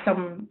guess for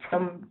some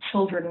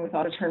children with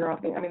auditory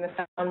neuropathy, I mean, the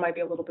sound might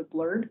be a little bit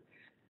blurred,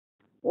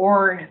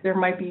 or there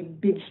might be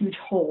big, huge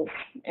holes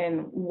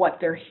in what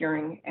they're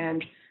hearing,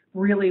 and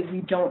really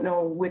we don't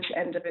know which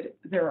end of it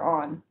they're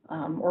on,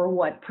 or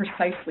what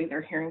precisely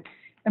they're hearing.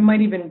 It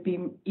might even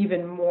be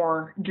even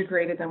more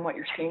degraded than what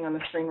you're seeing on the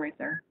screen right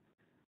there.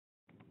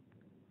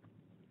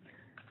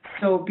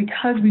 So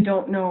because we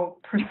don't know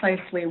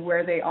precisely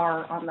where they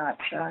are on that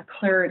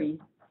clarity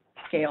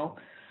scale,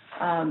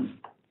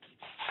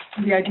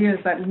 the idea is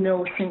that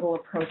no single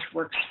approach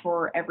works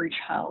for every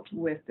child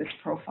with this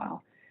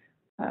profile.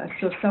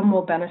 So some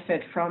will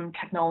benefit from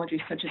technology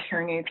such as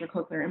hearing aids or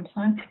cochlear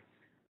implants.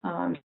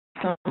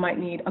 Some might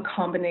need a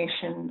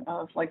combination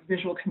of like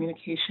visual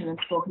communication and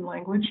spoken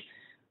language.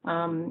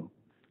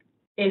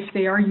 If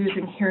they are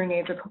using hearing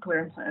aids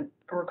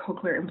or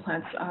cochlear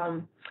implants,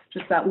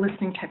 just that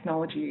listening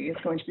technology is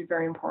going to be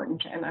very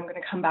important, and I'm going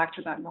to come back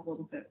to that in a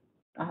little bit.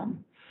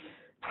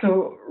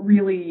 So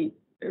really,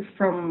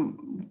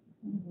 from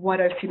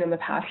what I've seen in the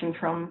past and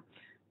from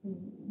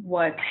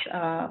what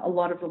a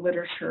lot of the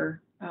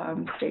literature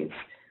states,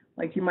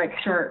 like you might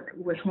start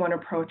with one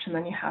approach and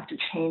then you have to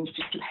change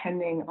just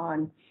depending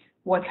on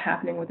what's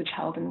happening with the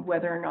child and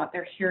whether or not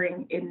they're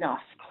hearing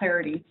enough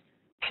clarity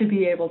to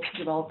be able to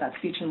develop that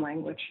speech and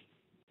language.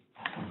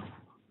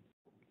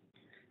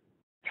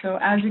 So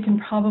as you can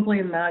probably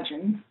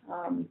imagine,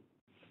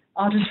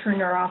 auditory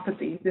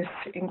neuropathy, this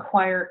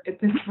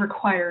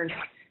requires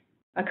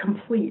a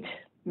complete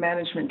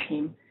management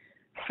team.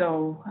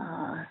 So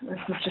this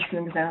is just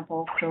an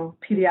example. So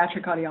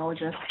pediatric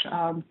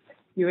audiologist,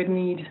 you would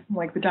need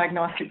like the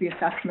diagnostic, the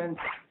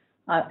assessments,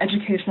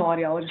 educational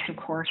audiologist, of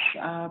course,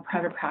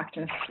 private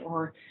practice,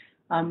 or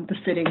the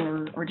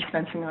fitting or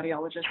dispensing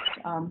audiologist,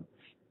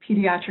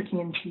 pediatric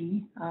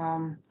ENT,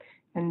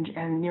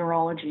 and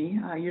neurology.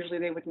 Usually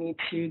they would need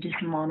to do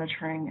some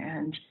monitoring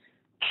and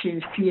to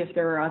see if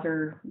there are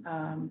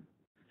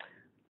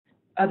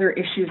other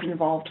issues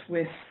involved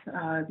with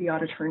the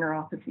auditory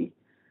neuropathy.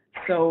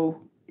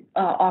 So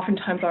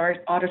oftentimes our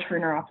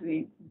auditory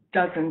neuropathy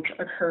doesn't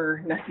occur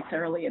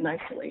necessarily in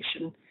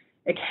isolation.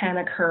 It can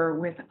occur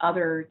with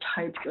other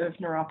types of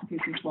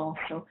neuropathies as well.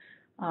 So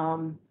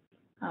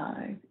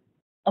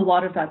a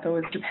lot of that, though,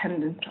 is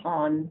dependent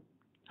on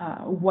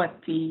what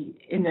the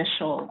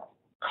initial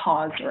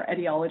cause or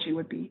etiology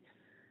would be.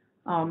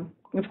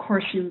 Of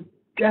course, you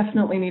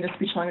definitely need a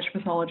speech-language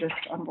pathologist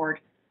on board,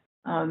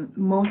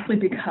 mostly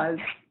because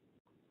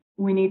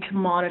we need to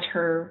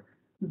monitor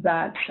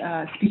that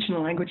speech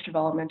and language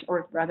development,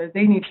 or rather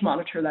they need to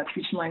monitor that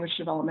speech and language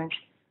development,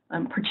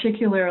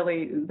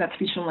 particularly that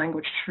speech and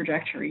language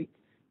trajectory,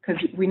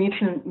 because we need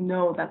to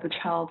know that the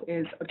child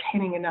is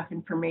obtaining enough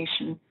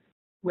information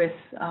with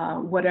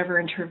whatever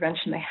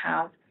intervention they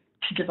have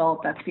to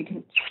develop that speech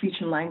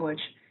and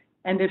language.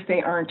 And if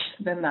they aren't,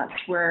 then that's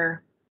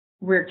where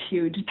we're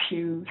cued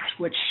to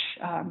switch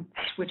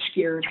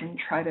gears and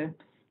try to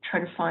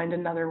find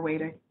another way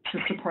to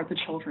support the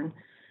children.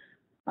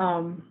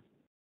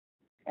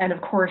 And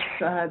of course,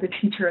 the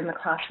teacher and the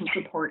classroom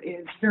support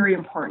is very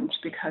important,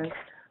 because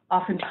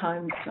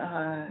oftentimes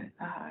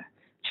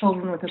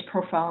children with this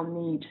profile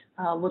need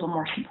a little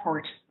more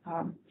support.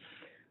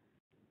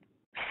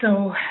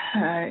 So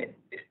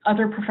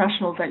other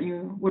professionals that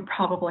you would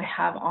probably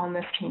have on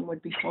this team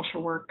would be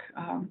social work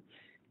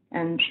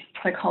and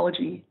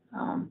psychology.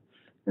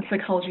 And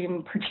psychology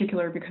in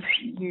particular, because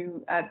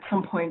you, at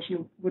some point,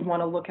 you would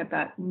want to look at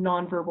that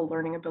nonverbal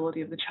learning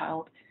ability of the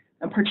child,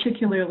 and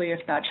particularly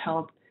if that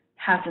child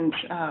hasn't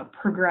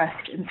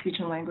progressed in speech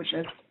and language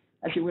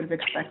as you would have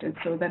expected.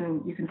 So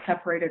then you can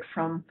separate it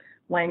from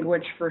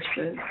language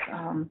versus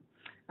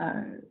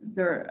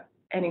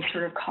any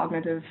sort of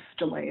cognitive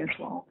delay as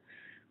well.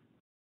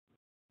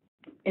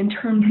 In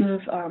terms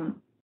of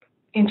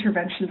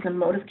interventions and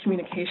mode of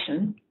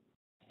communication,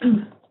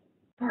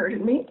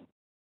 pardon me.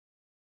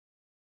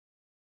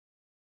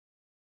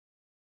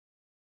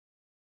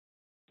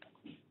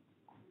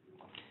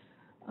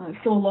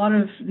 So a lot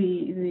of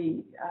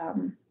the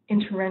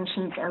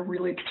interventions are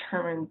really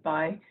determined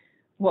by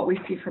what we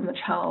see from the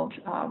child.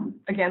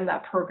 Again,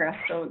 that progress,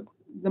 so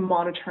the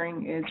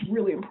monitoring is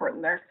really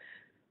important there,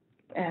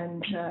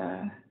 and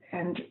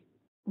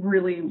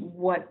really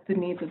what the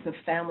needs of the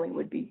family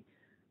would be.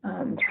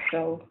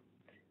 So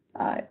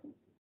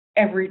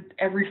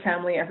every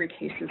family, every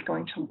case is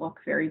going to look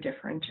very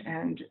different,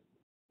 and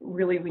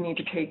really we need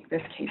to take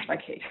this case by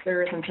case.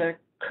 There isn't a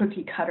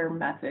cookie cutter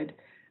method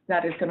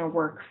that is going to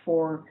work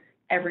for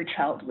every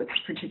child with this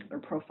particular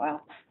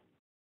profile.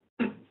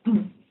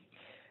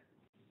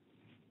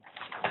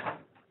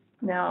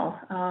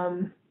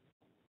 Now,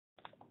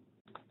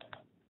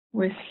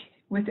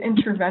 with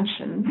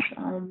interventions,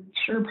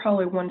 sure,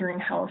 probably wondering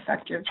how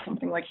effective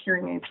something like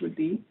hearing aids would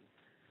be.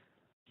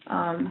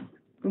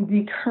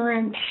 The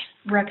current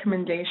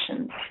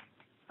recommendations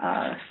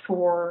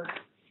for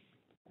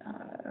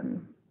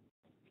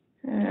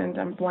and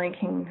I'm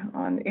blanking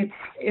on, it's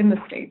in the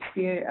States,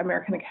 the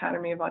American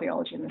Academy of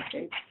Audiology in the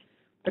States.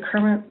 The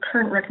current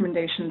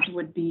recommendations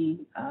would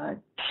be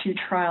to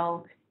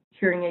trial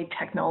hearing aid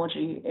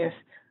technology if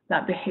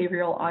that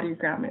behavioral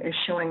audiogram is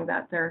showing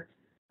that the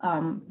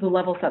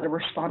levels that they're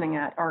responding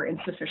at are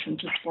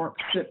insufficient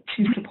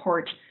to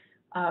support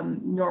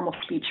normal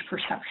speech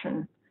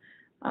perception.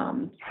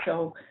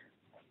 So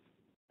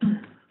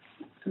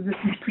this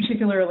is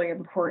particularly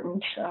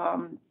important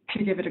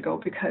to give it a go,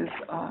 because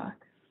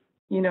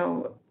you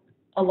know,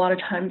 a lot of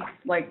times,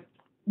 like,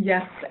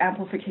 yes,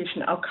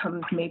 amplification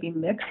outcomes may be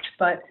mixed,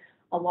 but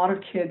a lot of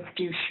kids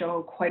do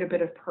show quite a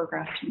bit of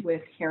progress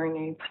with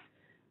hearing aids.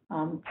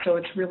 So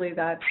it's really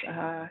that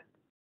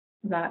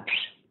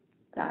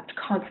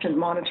constant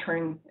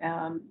monitoring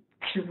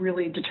to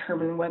really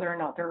determine whether or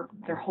not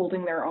they're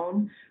holding their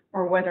own,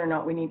 or whether or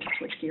not we need to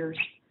switch gears.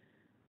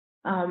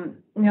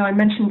 Now, I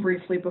mentioned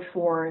briefly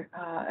before,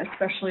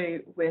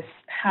 especially with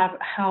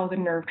how the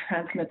nerve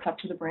transmits up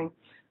to the brain,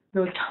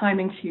 those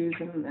timing cues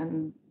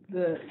and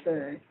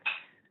I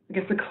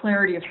guess the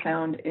clarity of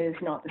sound is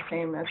not the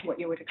same as what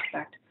you would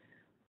expect.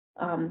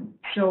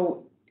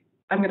 So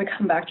I'm going to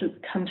come to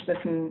this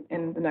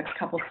in the next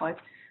couple of slides.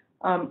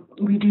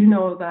 We do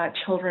know that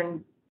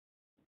children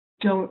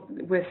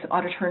with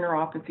auditory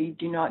neuropathy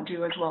do not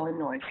do as well in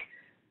noise.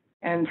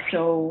 And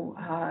so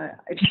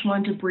I just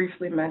wanted to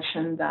briefly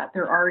mention that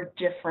there are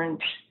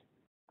different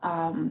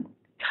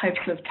types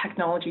of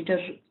technology,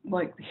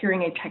 like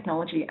hearing aid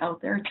technology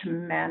out there to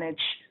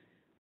manage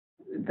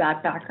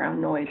that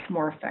background noise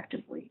more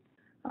effectively.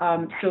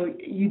 So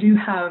you do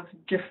have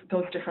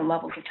those different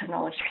levels of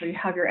technology. So you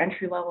have your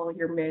entry level,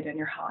 your mid, and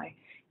your high.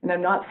 And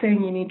I'm not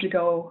saying you need to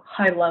go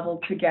high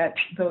level to get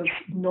those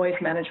noise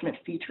management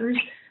features,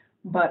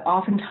 but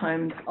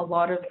oftentimes a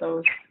lot of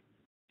those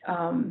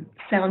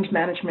sound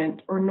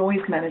management or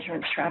noise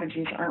management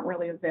strategies aren't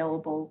really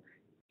available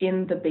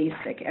in the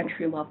basic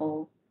entry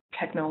level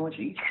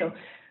technology. So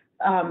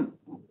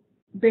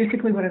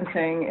basically what I'm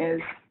saying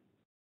is,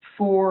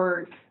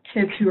 for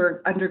kids who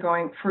are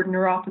for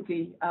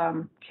neuropathy,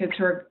 kids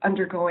who are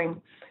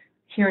undergoing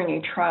hearing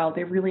aid trial,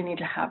 they really need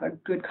to have a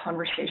good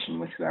conversation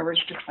with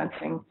whoever's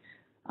dispensing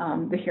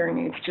the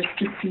hearing aids, just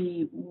to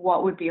see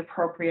what would be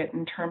appropriate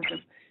in terms of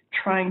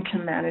trying to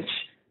manage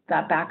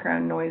that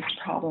background noise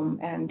problem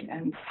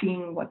and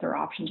seeing what their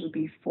options would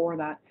be for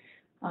that.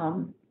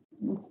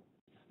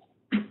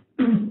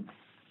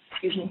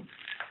 Excuse me.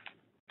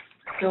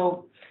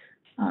 So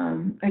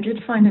I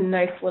did find a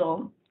nice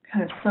little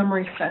kind of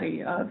summary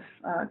study of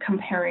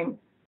comparing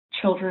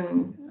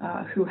children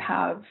who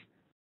have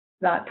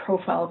that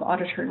profile of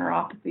auditory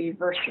neuropathy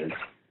versus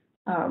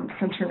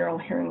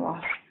sensorineural hearing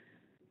loss.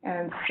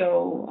 And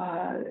so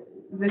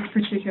this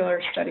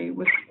particular study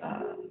was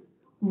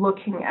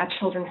looking at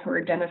children who were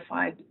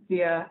identified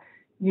via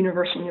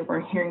universal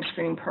newborn hearing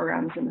screening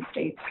programs in the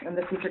States. And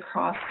this is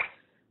across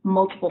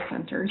multiple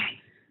centers.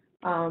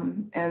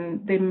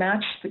 And they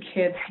matched the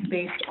kids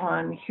based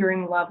on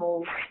hearing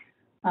levels,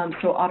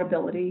 so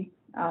audibility,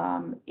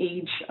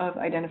 age of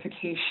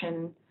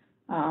identification,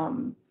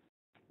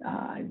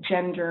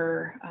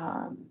 gender,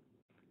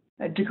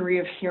 a degree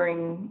of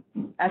hearing,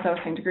 as I was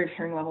saying, degree of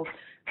hearing levels.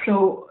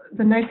 So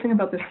the nice thing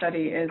about this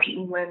study is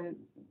when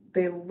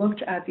they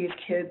looked at these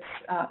kids,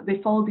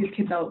 they followed these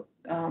kids out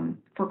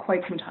for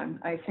quite some time.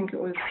 I think it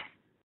was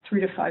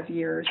 3 to 5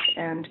 years.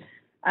 And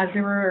as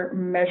they were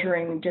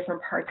measuring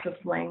different parts of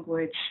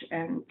language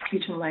and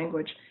speech and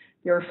language,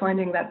 they were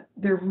finding that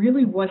there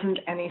really wasn't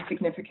any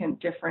significant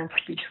difference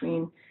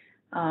between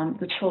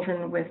the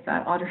children with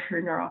that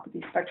auditory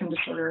neuropathy spectrum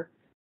disorder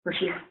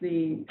versus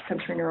the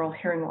sensorineural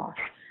hearing loss.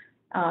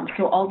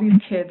 So all these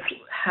kids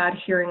had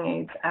hearing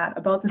aids at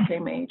about the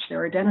same age. They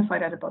were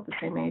identified at about the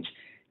same age,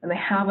 and they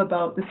have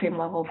about the same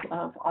levels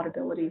of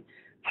audibility.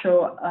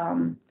 So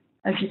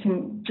as you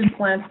can just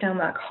glance down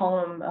that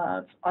column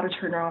of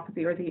auditory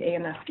neuropathy, or the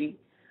ANSD,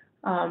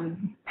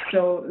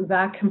 so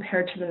that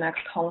compared to the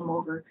next column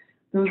over,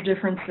 those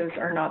differences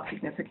are not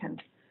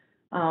significant.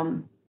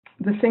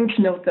 The thing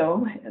to note,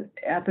 though,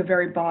 at the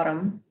very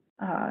bottom,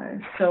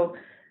 so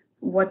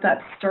what that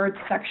starred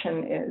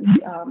section is,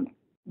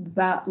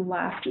 that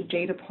last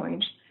data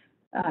point,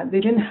 they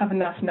didn't have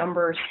enough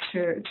numbers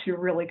to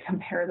really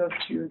compare those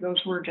two. Those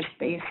were just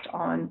based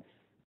on,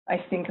 I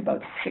think,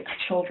 about 6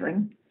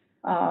 children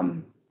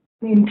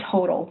in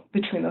total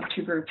between those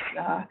two groups.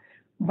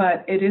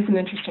 But it is an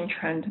interesting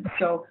trend.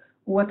 So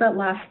what that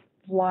last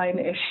line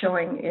is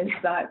showing is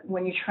that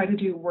when you try to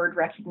do word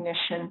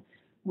recognition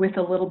with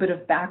a little bit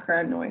of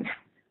background noise,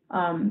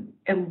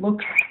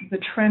 the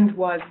trend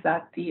was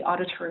that the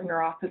auditory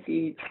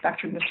neuropathy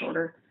spectrum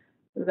disorder,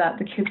 that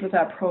the kids with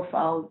that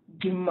profile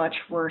do much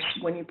worse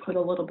when you put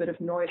a little bit of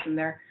noise in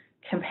there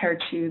compared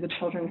to the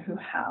children who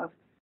have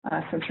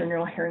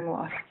sensorineural hearing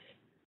loss.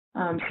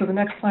 So the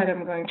next slide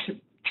I'm going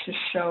to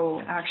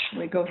show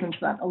actually goes into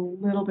that a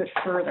little bit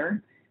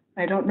further.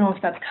 I don't know if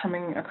that's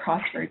coming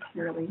across very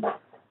clearly.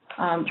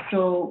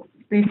 So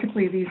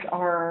basically these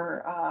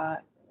are,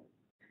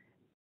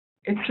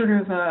 it's sort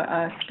of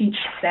a speech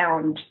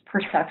sound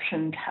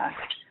perception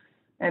test.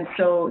 And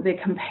so they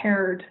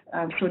compared,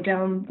 so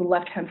down the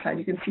left-hand side,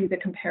 you can see they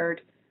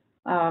compared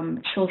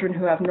children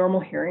who have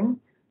normal hearing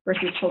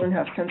versus children who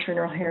have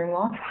sensorineural hearing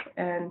loss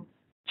and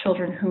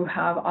children who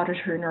have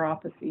auditory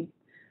neuropathy.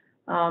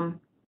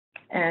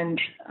 And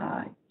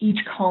each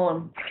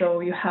column,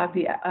 so you have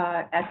the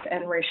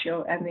SN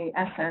ratio and the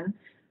SN,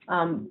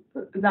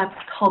 that's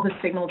called the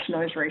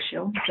signal-to-noise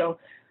ratio. So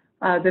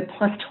the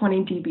plus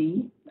 20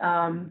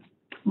 dB,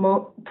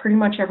 pretty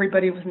much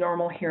everybody with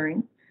normal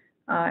hearing.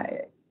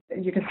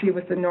 You can see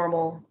with the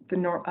normal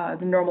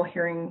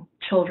hearing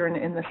children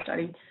in the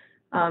study,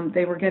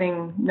 they were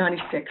getting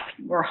 96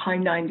 or high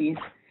 90s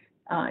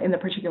in the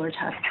particular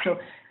test. So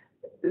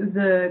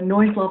the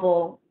noise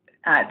level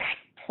at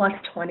plus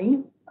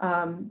 20,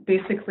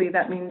 basically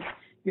that means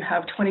you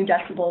have 20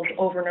 decibels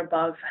over and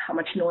above how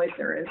much noise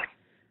there is.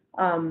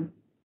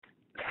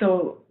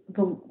 So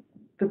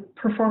the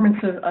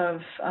performance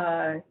of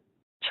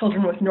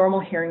children with normal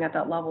hearing at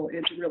that level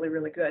is really,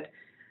 really good.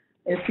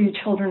 You see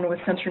children with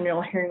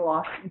sensorineural hearing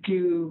loss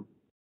do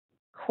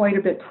quite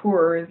a bit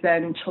poorer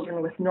than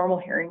children with normal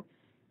hearing.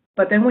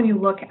 But then when you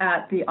look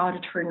at the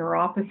auditory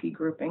neuropathy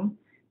grouping,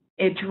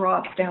 it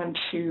drops down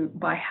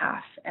by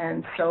half.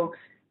 And so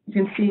you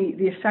can see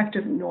the effect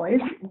of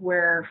noise,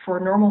 where for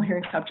normal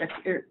hearing subjects,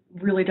 it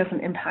really doesn't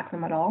impact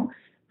them at all.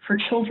 For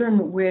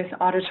children with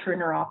auditory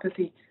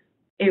neuropathy,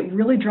 it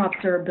really drops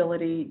their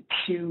ability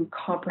to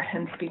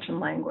comprehend speech and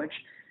language.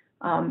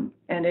 And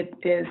it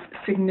is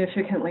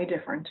significantly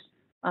different,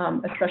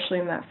 especially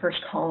in that first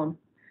column.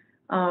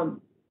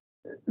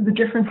 The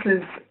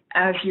differences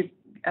as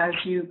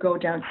you go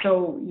down,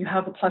 so you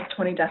have the plus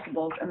 20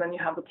 decibels and then you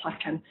have the plus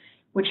 10,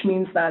 which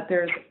means that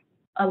there's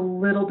a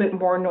little bit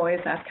more noise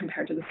as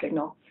compared to the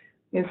signal.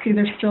 You can see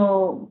there's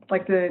still,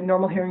 like the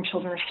normal hearing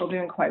children are still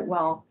doing quite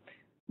well,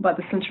 but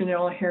the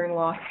sensorineural hearing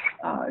loss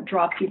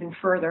drops even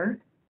further,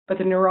 but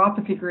the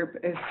neuropathy group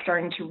is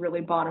starting to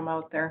really bottom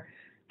out there.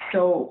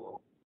 So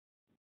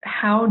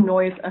how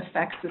noise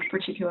affects this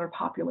particular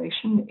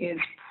population is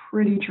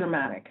pretty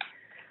dramatic.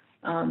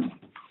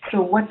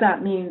 So what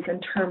that means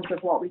in terms of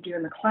what we do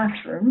in the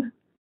classroom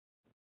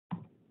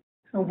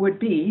would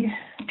be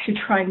to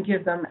try and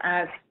give them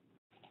as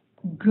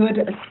good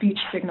a speech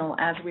signal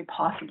as we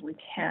possibly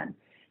can.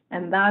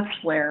 And that's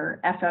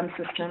where FM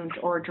systems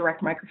or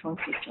direct microphone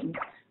systems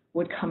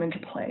would come into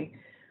play.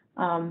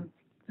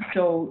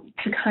 So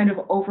to kind of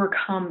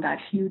overcome that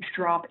huge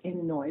drop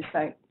in noise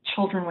that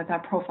children with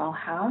that profile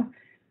have,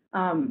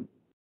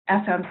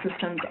 FM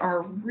systems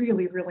are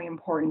really, really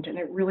important, and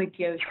it really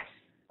gives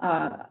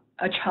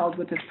a child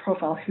with this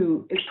profile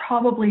who is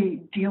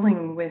probably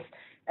dealing with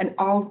an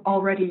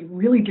already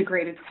really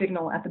degraded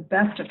signal at the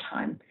best of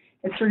time,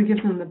 it sort of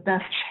gives them the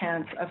best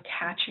chance of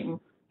catching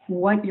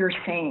what you're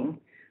saying,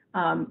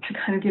 to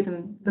kind of give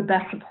them the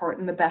best support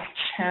and the best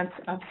chance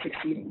of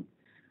succeeding.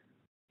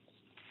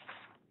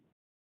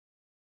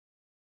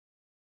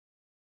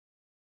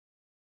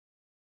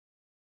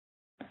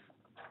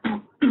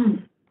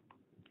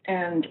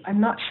 And I'm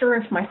not sure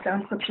if my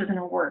sound clips are going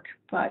to work,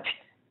 but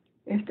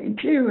if they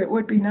do, it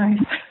would be nice.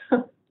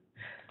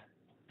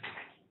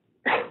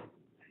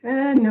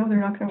 And no,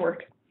 they're not going to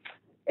work.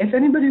 If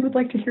anybody would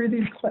like to hear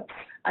these clips,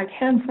 I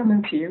can send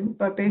them to you,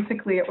 but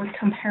basically it was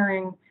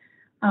comparing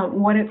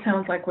what it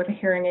sounds like with a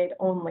hearing aid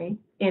only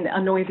in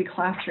a noisy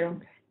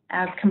classroom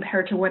as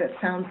compared to what it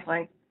sounds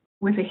like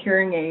with a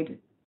hearing aid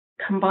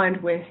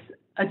combined with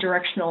a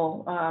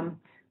directional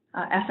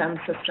FM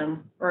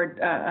system or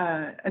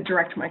a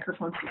direct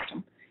microphone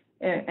system.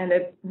 And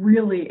it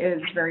really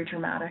is very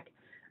dramatic.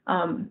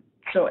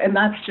 And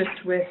that's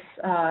just with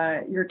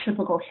your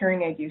typical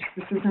hearing aid use.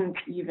 This isn't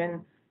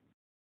even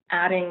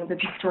adding the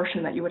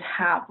distortion that you would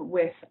have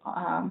with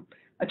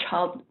a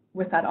child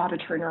with that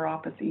auditory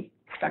neuropathy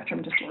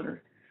spectrum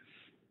disorder.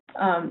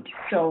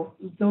 So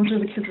those are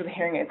the kids with a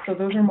hearing aid. So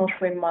those are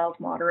mostly mild,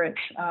 moderate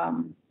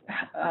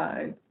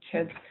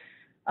kids.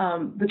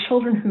 The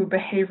children who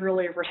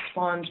behaviorally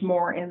respond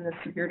more in the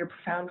severe to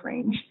profound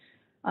range,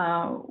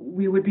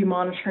 we would be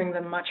monitoring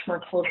them much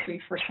more closely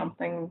for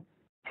something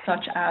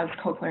such as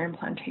cochlear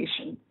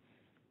implantation.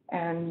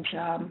 And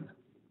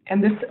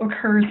this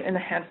occurs in a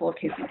handful of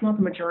cases, not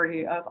the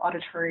majority of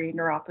auditory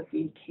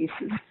neuropathy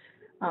cases.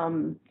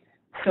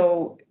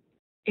 So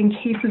in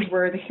cases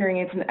where the hearing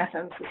aids and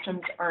FM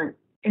systems aren't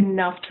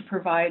enough to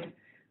provide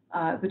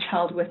the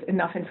child with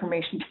enough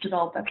information to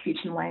develop that speech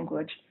and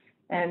language,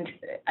 and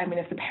I mean,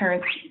 if the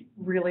parents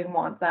really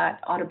want that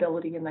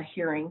audibility in the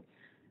hearing,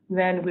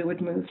 then we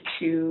would move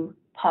to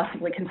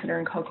possibly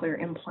considering cochlear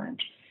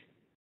implant.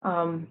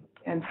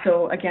 And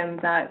so again,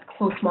 that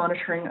close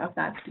monitoring of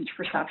that speech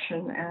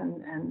perception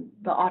and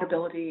the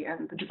audibility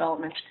and the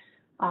development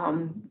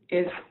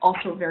is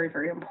also very,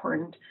 very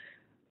important.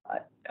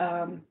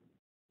 So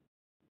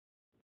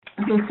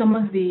some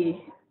of the,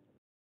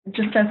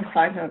 just as a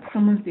side note,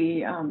 some of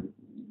the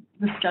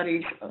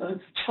studies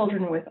of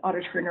children with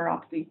auditory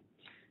neuropathy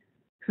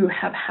who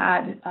have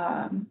had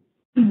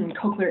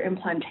cochlear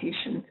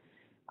implantation,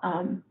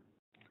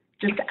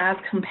 just as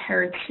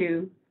compared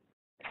to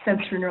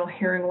sensorineural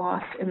hearing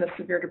loss in the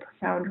severe to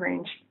profound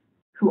range,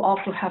 who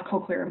also have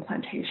cochlear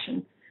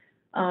implantation.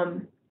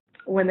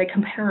 When they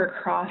compare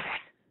across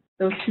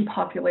those two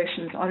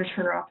populations,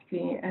 auditory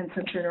neuropathy and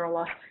sensorineural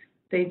loss,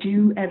 they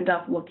do end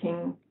up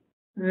looking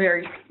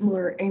very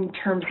similar in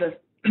terms of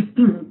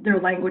their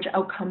language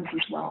outcomes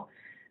as well,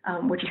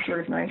 which is sort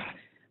of nice.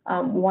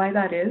 Why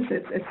that is,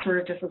 it's sort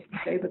of difficult to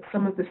say, but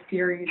some of the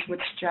theories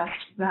would suggest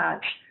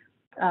that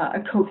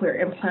a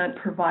cochlear implant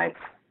provides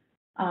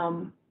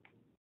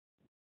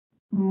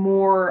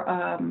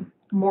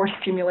more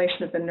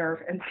stimulation of the nerve,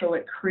 and so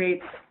it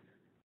creates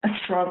a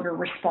stronger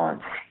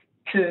response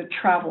to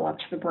travel up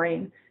to the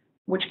brain,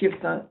 which gives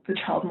the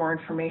child more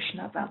information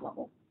at that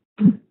level.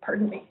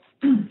 Pardon me.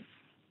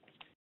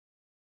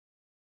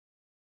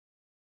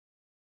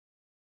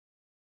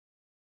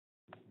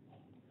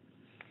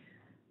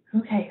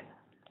 Okay,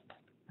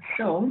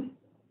 so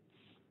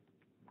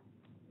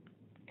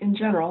in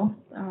general,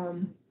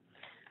 I'm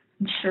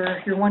sure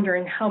you're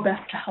wondering how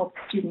best to help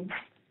students.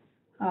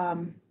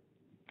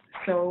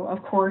 So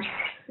of course,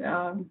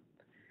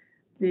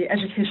 the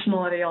educational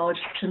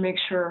audiologist to make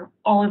sure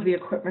all of the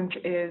equipment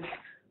is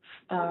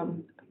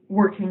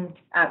working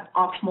at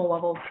optimal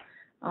levels,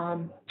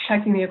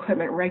 checking the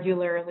equipment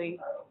regularly,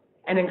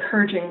 and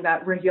encouraging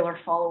that regular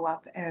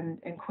follow-up and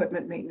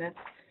equipment maintenance.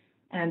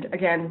 And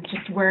again,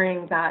 just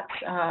wearing that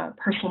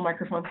personal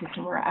microphone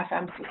system or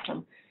FM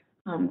system,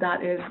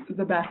 that is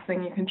the best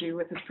thing you can do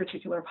with this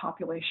particular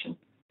population.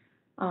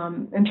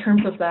 In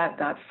terms of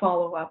that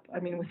follow-up, I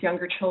mean, with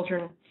younger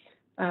children,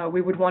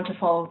 we would want to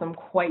follow them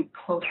quite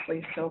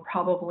closely, so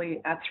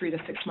probably at 3 to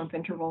 6 month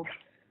intervals.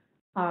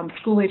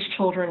 School-age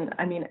children,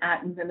 I mean,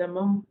 at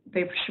minimum,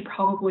 they should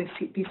probably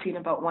be seen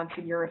about once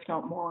a year, if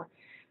not more.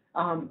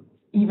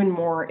 Even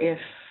more if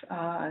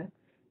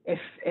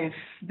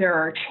there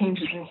are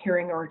changes in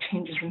hearing or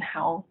changes in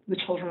how the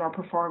children are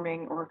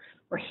performing or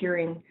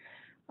hearing.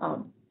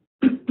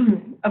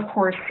 Of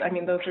course, I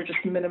mean, those are just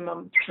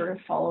minimum sort of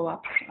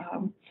follow-ups.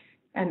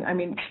 And I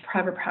mean,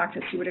 private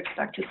practice, you would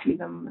expect to see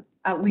them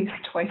at least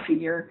twice a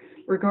year,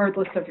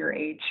 regardless of your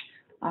age,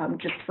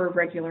 just for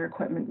regular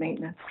equipment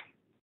maintenance.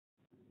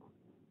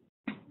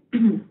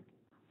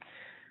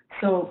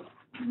 So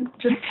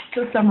just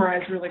to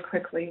summarize really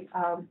quickly,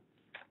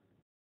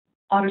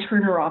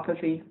 auditory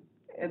neuropathy,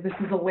 this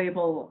is a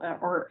label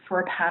or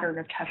for a pattern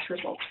of test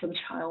results for the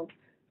child.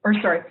 Or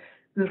sorry,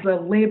 this is a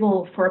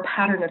label for a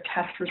pattern of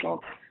test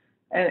results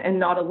and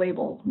not a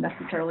label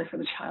necessarily for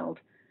the child.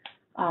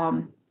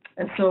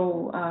 And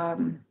so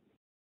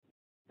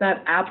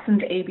that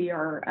absent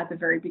ABR at the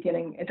very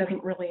beginning, it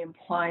doesn't really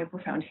imply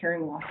profound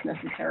hearing loss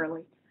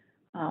necessarily.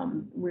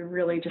 We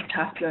really just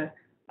have to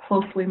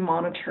closely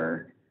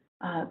monitor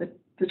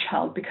the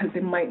child because they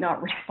might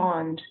not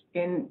respond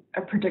in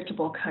a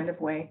predictable kind of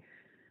way.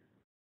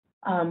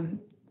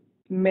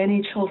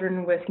 Many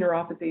children with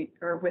neuropathy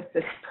or with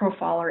this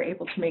profile are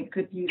able to make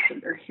good use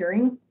of their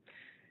hearing.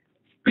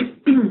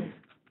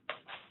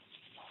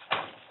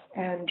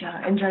 And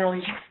generally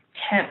you just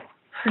can't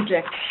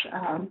predict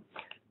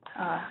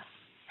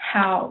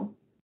how,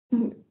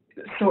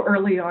 so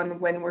early on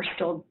when we're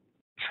still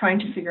trying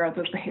to figure out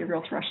those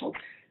behavioral thresholds,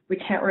 we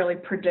can't really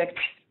predict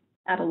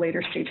at a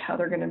later stage how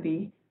they're going to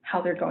be,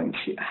 how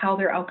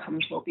their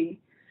outcomes will be.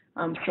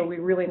 So we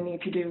really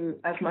need to do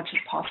as much as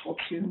possible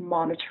to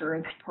monitor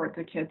and support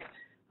the kids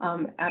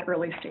at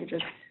early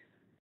stages.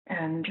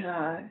 And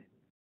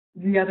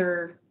the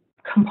other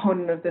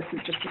component of this is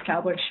just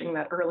establishing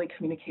that early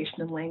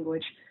communication and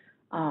language.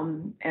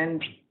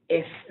 And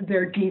if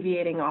they're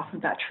deviating off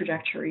of that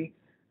trajectory,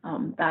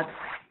 that's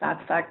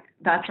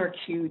our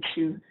cue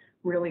to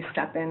really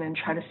step in and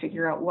try to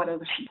figure out what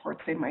other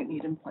supports they might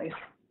need in place.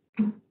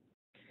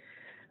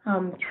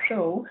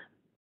 So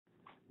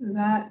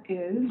that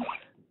is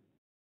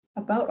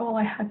about all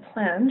I had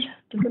planned.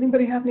 Does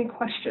anybody have any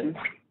questions?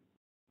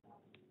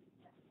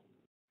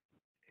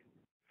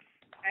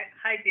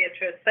 Hi,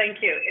 Beatrice.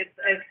 Thank you.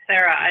 It's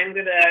Sarah. I'm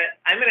gonna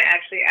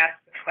actually ask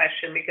the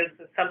question because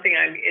it's something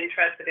I'm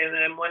interested in,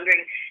 and I'm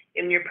wondering,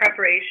 in your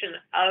preparation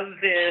of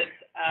this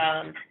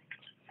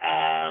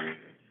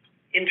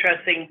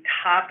interesting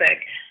topic,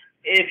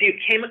 if you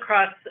came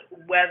across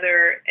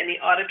whether any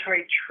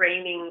auditory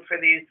training for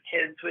these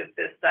kids with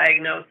this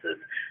diagnosis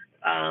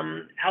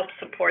helps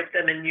support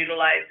them in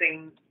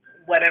utilizing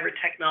whatever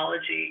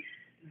technology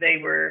they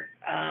were,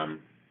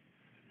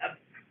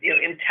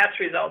 in test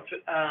results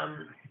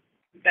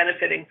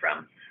benefiting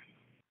from.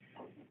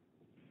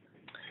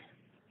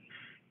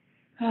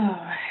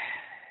 Oh,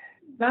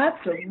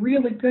 that's a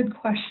really good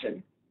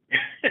question.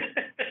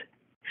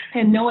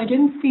 And no, I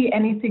didn't see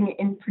anything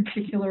in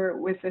particular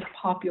with this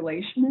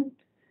population,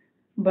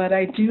 but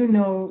I do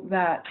know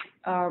that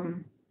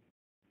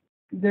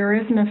there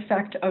is an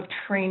effect of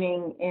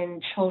training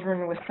in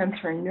children with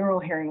sensory and neural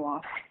hearing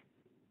loss.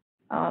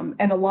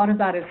 And a lot of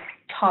that is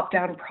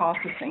top-down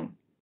processing.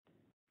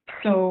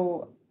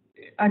 So,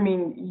 I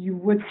mean, you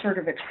would sort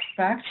of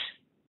expect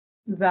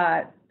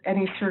that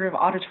any sort of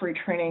auditory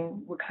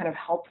training would kind of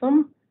help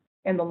them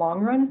in the long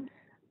run,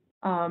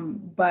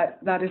 but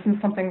that isn't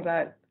something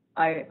that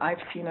I've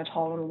seen at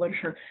all in the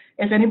literature.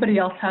 If anybody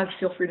else has,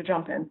 feel free to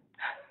jump in.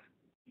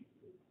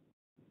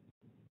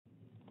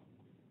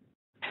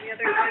 Any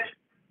other questions?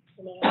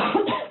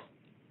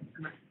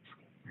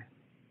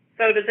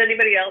 So does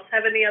anybody else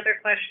have any other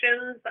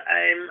questions?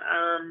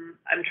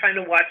 I'm trying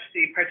to watch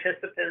the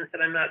participants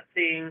and I'm not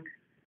seeing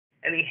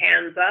any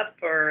hands up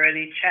or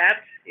any chat.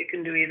 You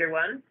can do either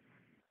one.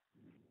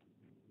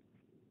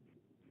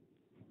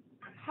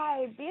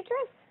 Hi,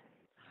 Beatrice?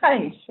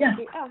 Hi, yeah.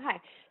 Oh, hi.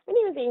 My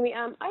name is Amy.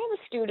 I have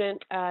a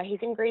student. He's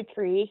in grade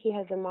 3. He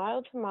has a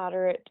mild to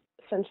moderate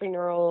sensory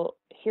neural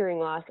hearing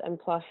loss and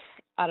plus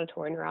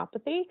auditory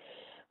neuropathy.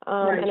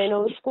 Right. And I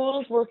know the school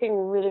is working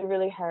really,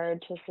 really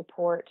hard to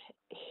support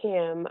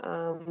him.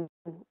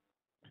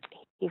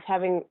 He's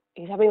having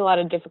a lot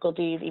of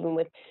difficulties even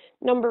with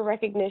number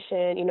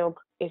recognition. You know,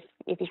 if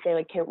you say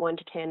like count 1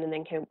 to 10 and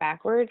then count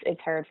backwards,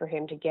 it's hard for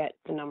him to get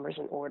the numbers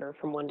in order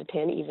from 1 to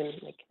 10, even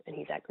like, and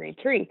he's at grade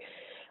 3.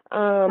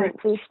 Right.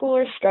 So the school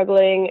is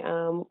struggling.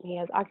 He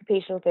has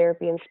occupational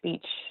therapy and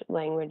speech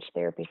language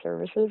therapy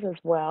services as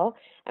well.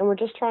 And we're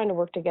just trying to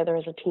work together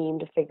as a team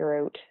to figure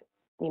out,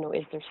 you know,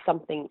 is there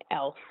something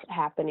else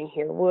happening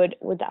here? Would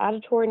the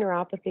auditory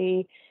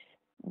neuropathy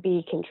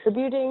be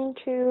contributing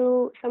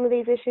to some of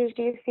these issues,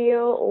 do you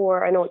feel?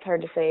 Or I know it's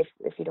hard to say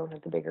if you don't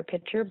have the bigger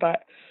picture,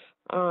 but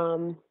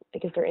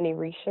like, is there any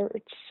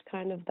research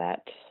kind of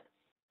that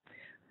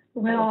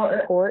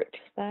support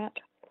that?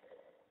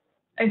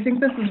 I think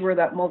this is where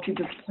that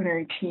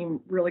multidisciplinary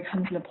team really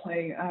comes into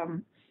play.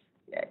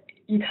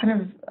 You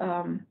kind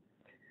of,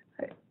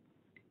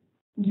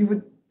 you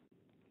would,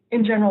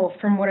 in general,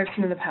 from what I've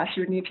seen in the past,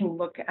 you would need to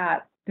look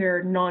at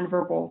their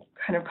nonverbal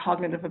kind of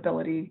cognitive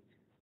ability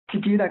to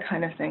do that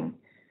kind of thing.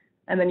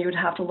 And then you would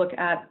have to look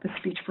at the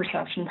speech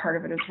perception part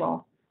of it as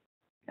well.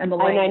 And the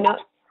language.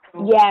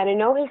 And I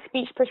know his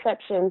speech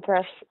perception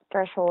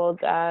threshold,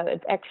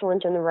 it's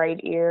excellent in the right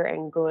ear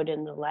and good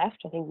in the left.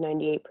 I think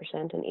 98%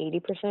 and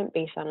 80%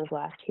 based on his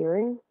last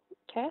hearing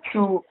test.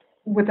 So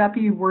would that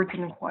be words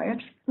in quiet,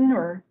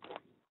 or?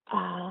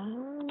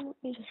 Let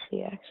me just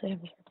see. I actually have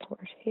his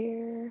report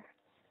here.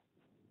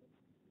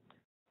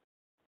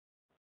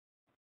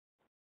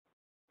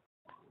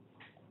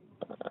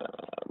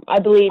 I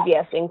believe,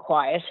 yes, in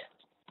quiet.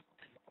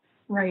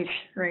 Right.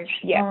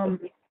 Yeah.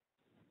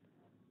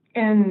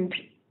 And,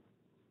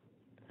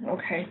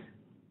 okay.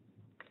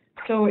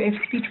 So if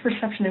speech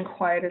perception in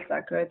quiet is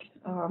that good,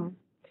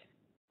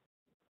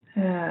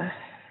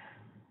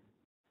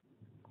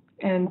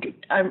 and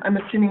I'm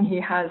assuming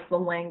he has the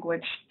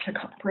language to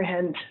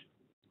comprehend.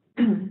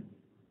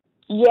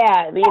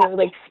 Yeah, you know,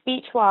 like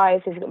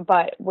speech-wise,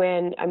 but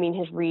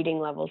his reading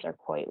levels are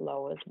quite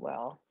low as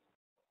well.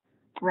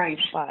 Right.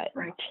 But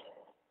Right.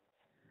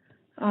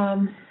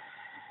 Can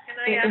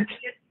I ask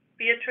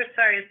Beatrice?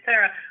 Sorry, it's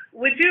Sarah.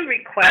 Would you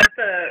request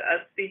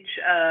a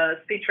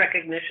speech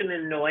recognition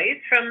and noise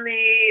from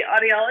the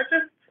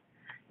audiologist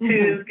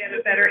to get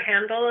a better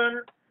handle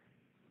on?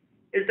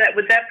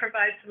 Would that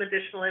provide some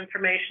additional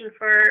information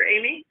for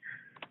Amy?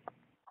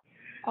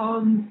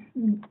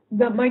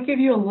 That might give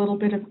you a little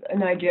bit of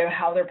an idea of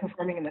how they're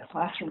performing in the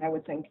classroom, I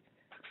would think.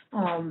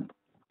 I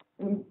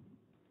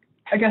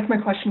guess my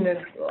question is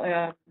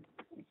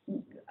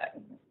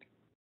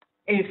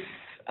if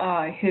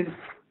his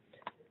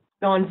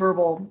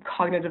nonverbal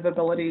cognitive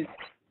abilities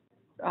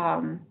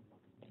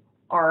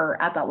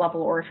are at that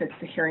level, or if it's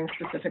the hearing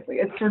specifically.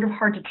 It's sort of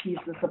hard to tease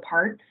this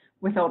apart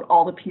without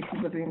all the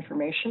pieces of the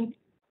information.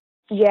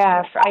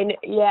 Yeah, and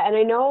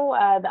I know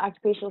the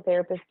occupational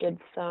therapist did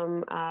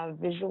some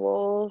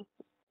visual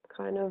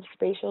kind of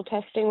spatial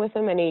testing with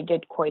him, and he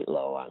did quite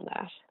low on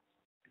that.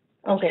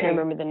 Okay. I can't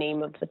remember the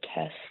name of the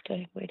test.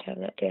 I might have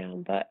that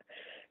down, but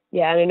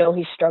yeah, and I know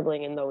he's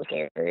struggling in those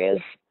areas.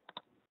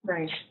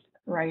 Right.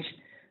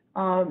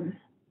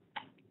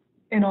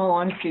 In all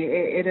honesty,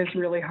 it is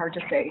really hard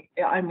to say.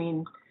 I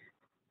mean,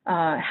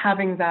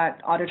 having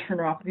that auditory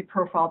neuropathy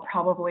profile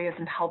probably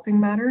isn't helping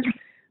matters,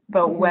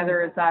 but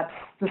whether that's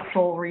the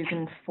sole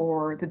reason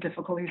for the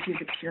difficulties he's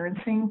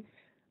experiencing,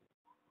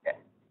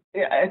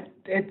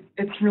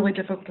 it's really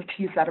difficult to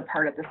tease that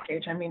apart at this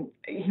stage. I mean,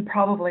 he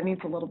probably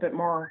needs a little bit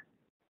more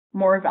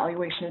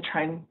evaluation to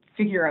try and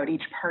figure out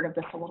each part of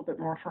this a little bit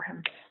more for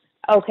him.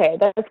 Okay,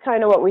 that's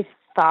kind of what we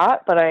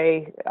thought, but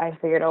I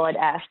figured I'd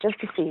ask just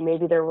to see.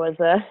 Maybe there was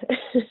a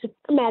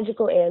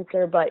magical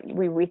answer, but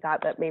we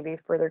thought that maybe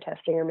further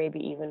testing or maybe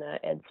even a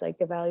ed psych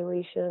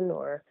evaluation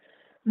or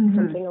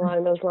something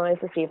along those lines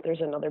to see if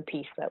there's another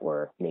piece that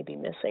we're maybe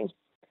missing.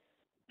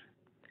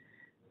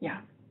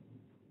 Yeah.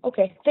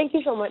 Okay, thank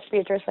you so much,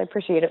 Beatrice. I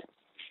appreciate it.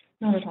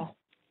 Not at all.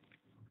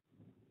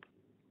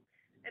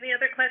 Any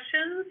other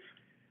questions?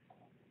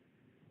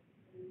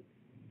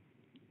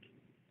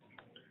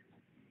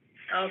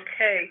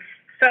 Okay,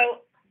 so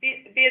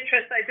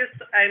Beatrice,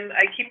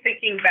 I keep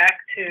thinking back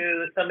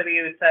to somebody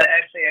who said,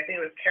 actually, I think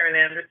it was Karen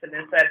Anderson,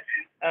 who said,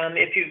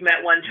 if you've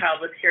met one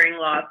child with hearing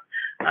loss,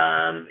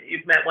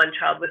 you've met one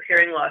child with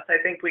hearing loss.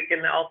 I think we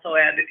can also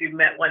add if you've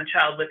met one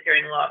child with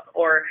hearing loss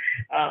or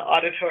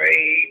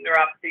auditory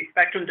neuropathy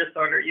spectrum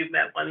disorder, you've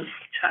met one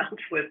child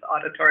with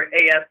auditory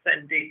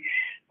ASND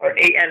or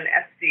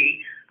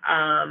ANSD.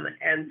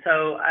 And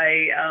so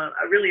I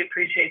really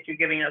appreciate you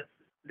giving us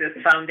this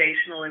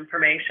foundational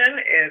information.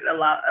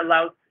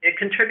 It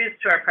contributes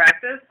to our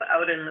practice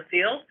out in the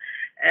field,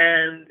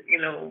 and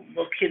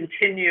we'll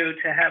continue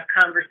to have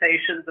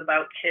conversations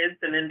about kids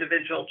and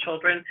individual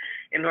children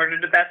in order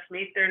to best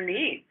meet their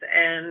needs.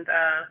 And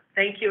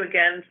thank you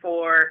again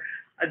for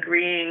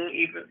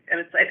agreeing.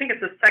 I think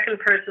it's the second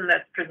person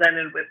that's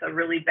presented with a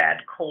really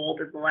bad cold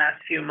in the last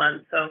few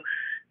months. So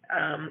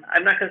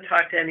I'm not going to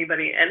talk to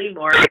anybody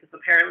anymore because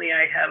apparently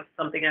I have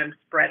something I'm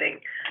spreading.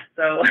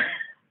 So.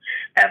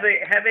 Have a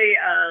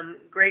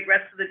great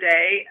rest of the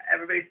day.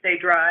 Everybody stay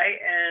dry,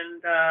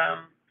 and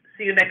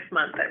see you next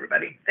month,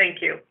 everybody.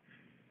 Thank you.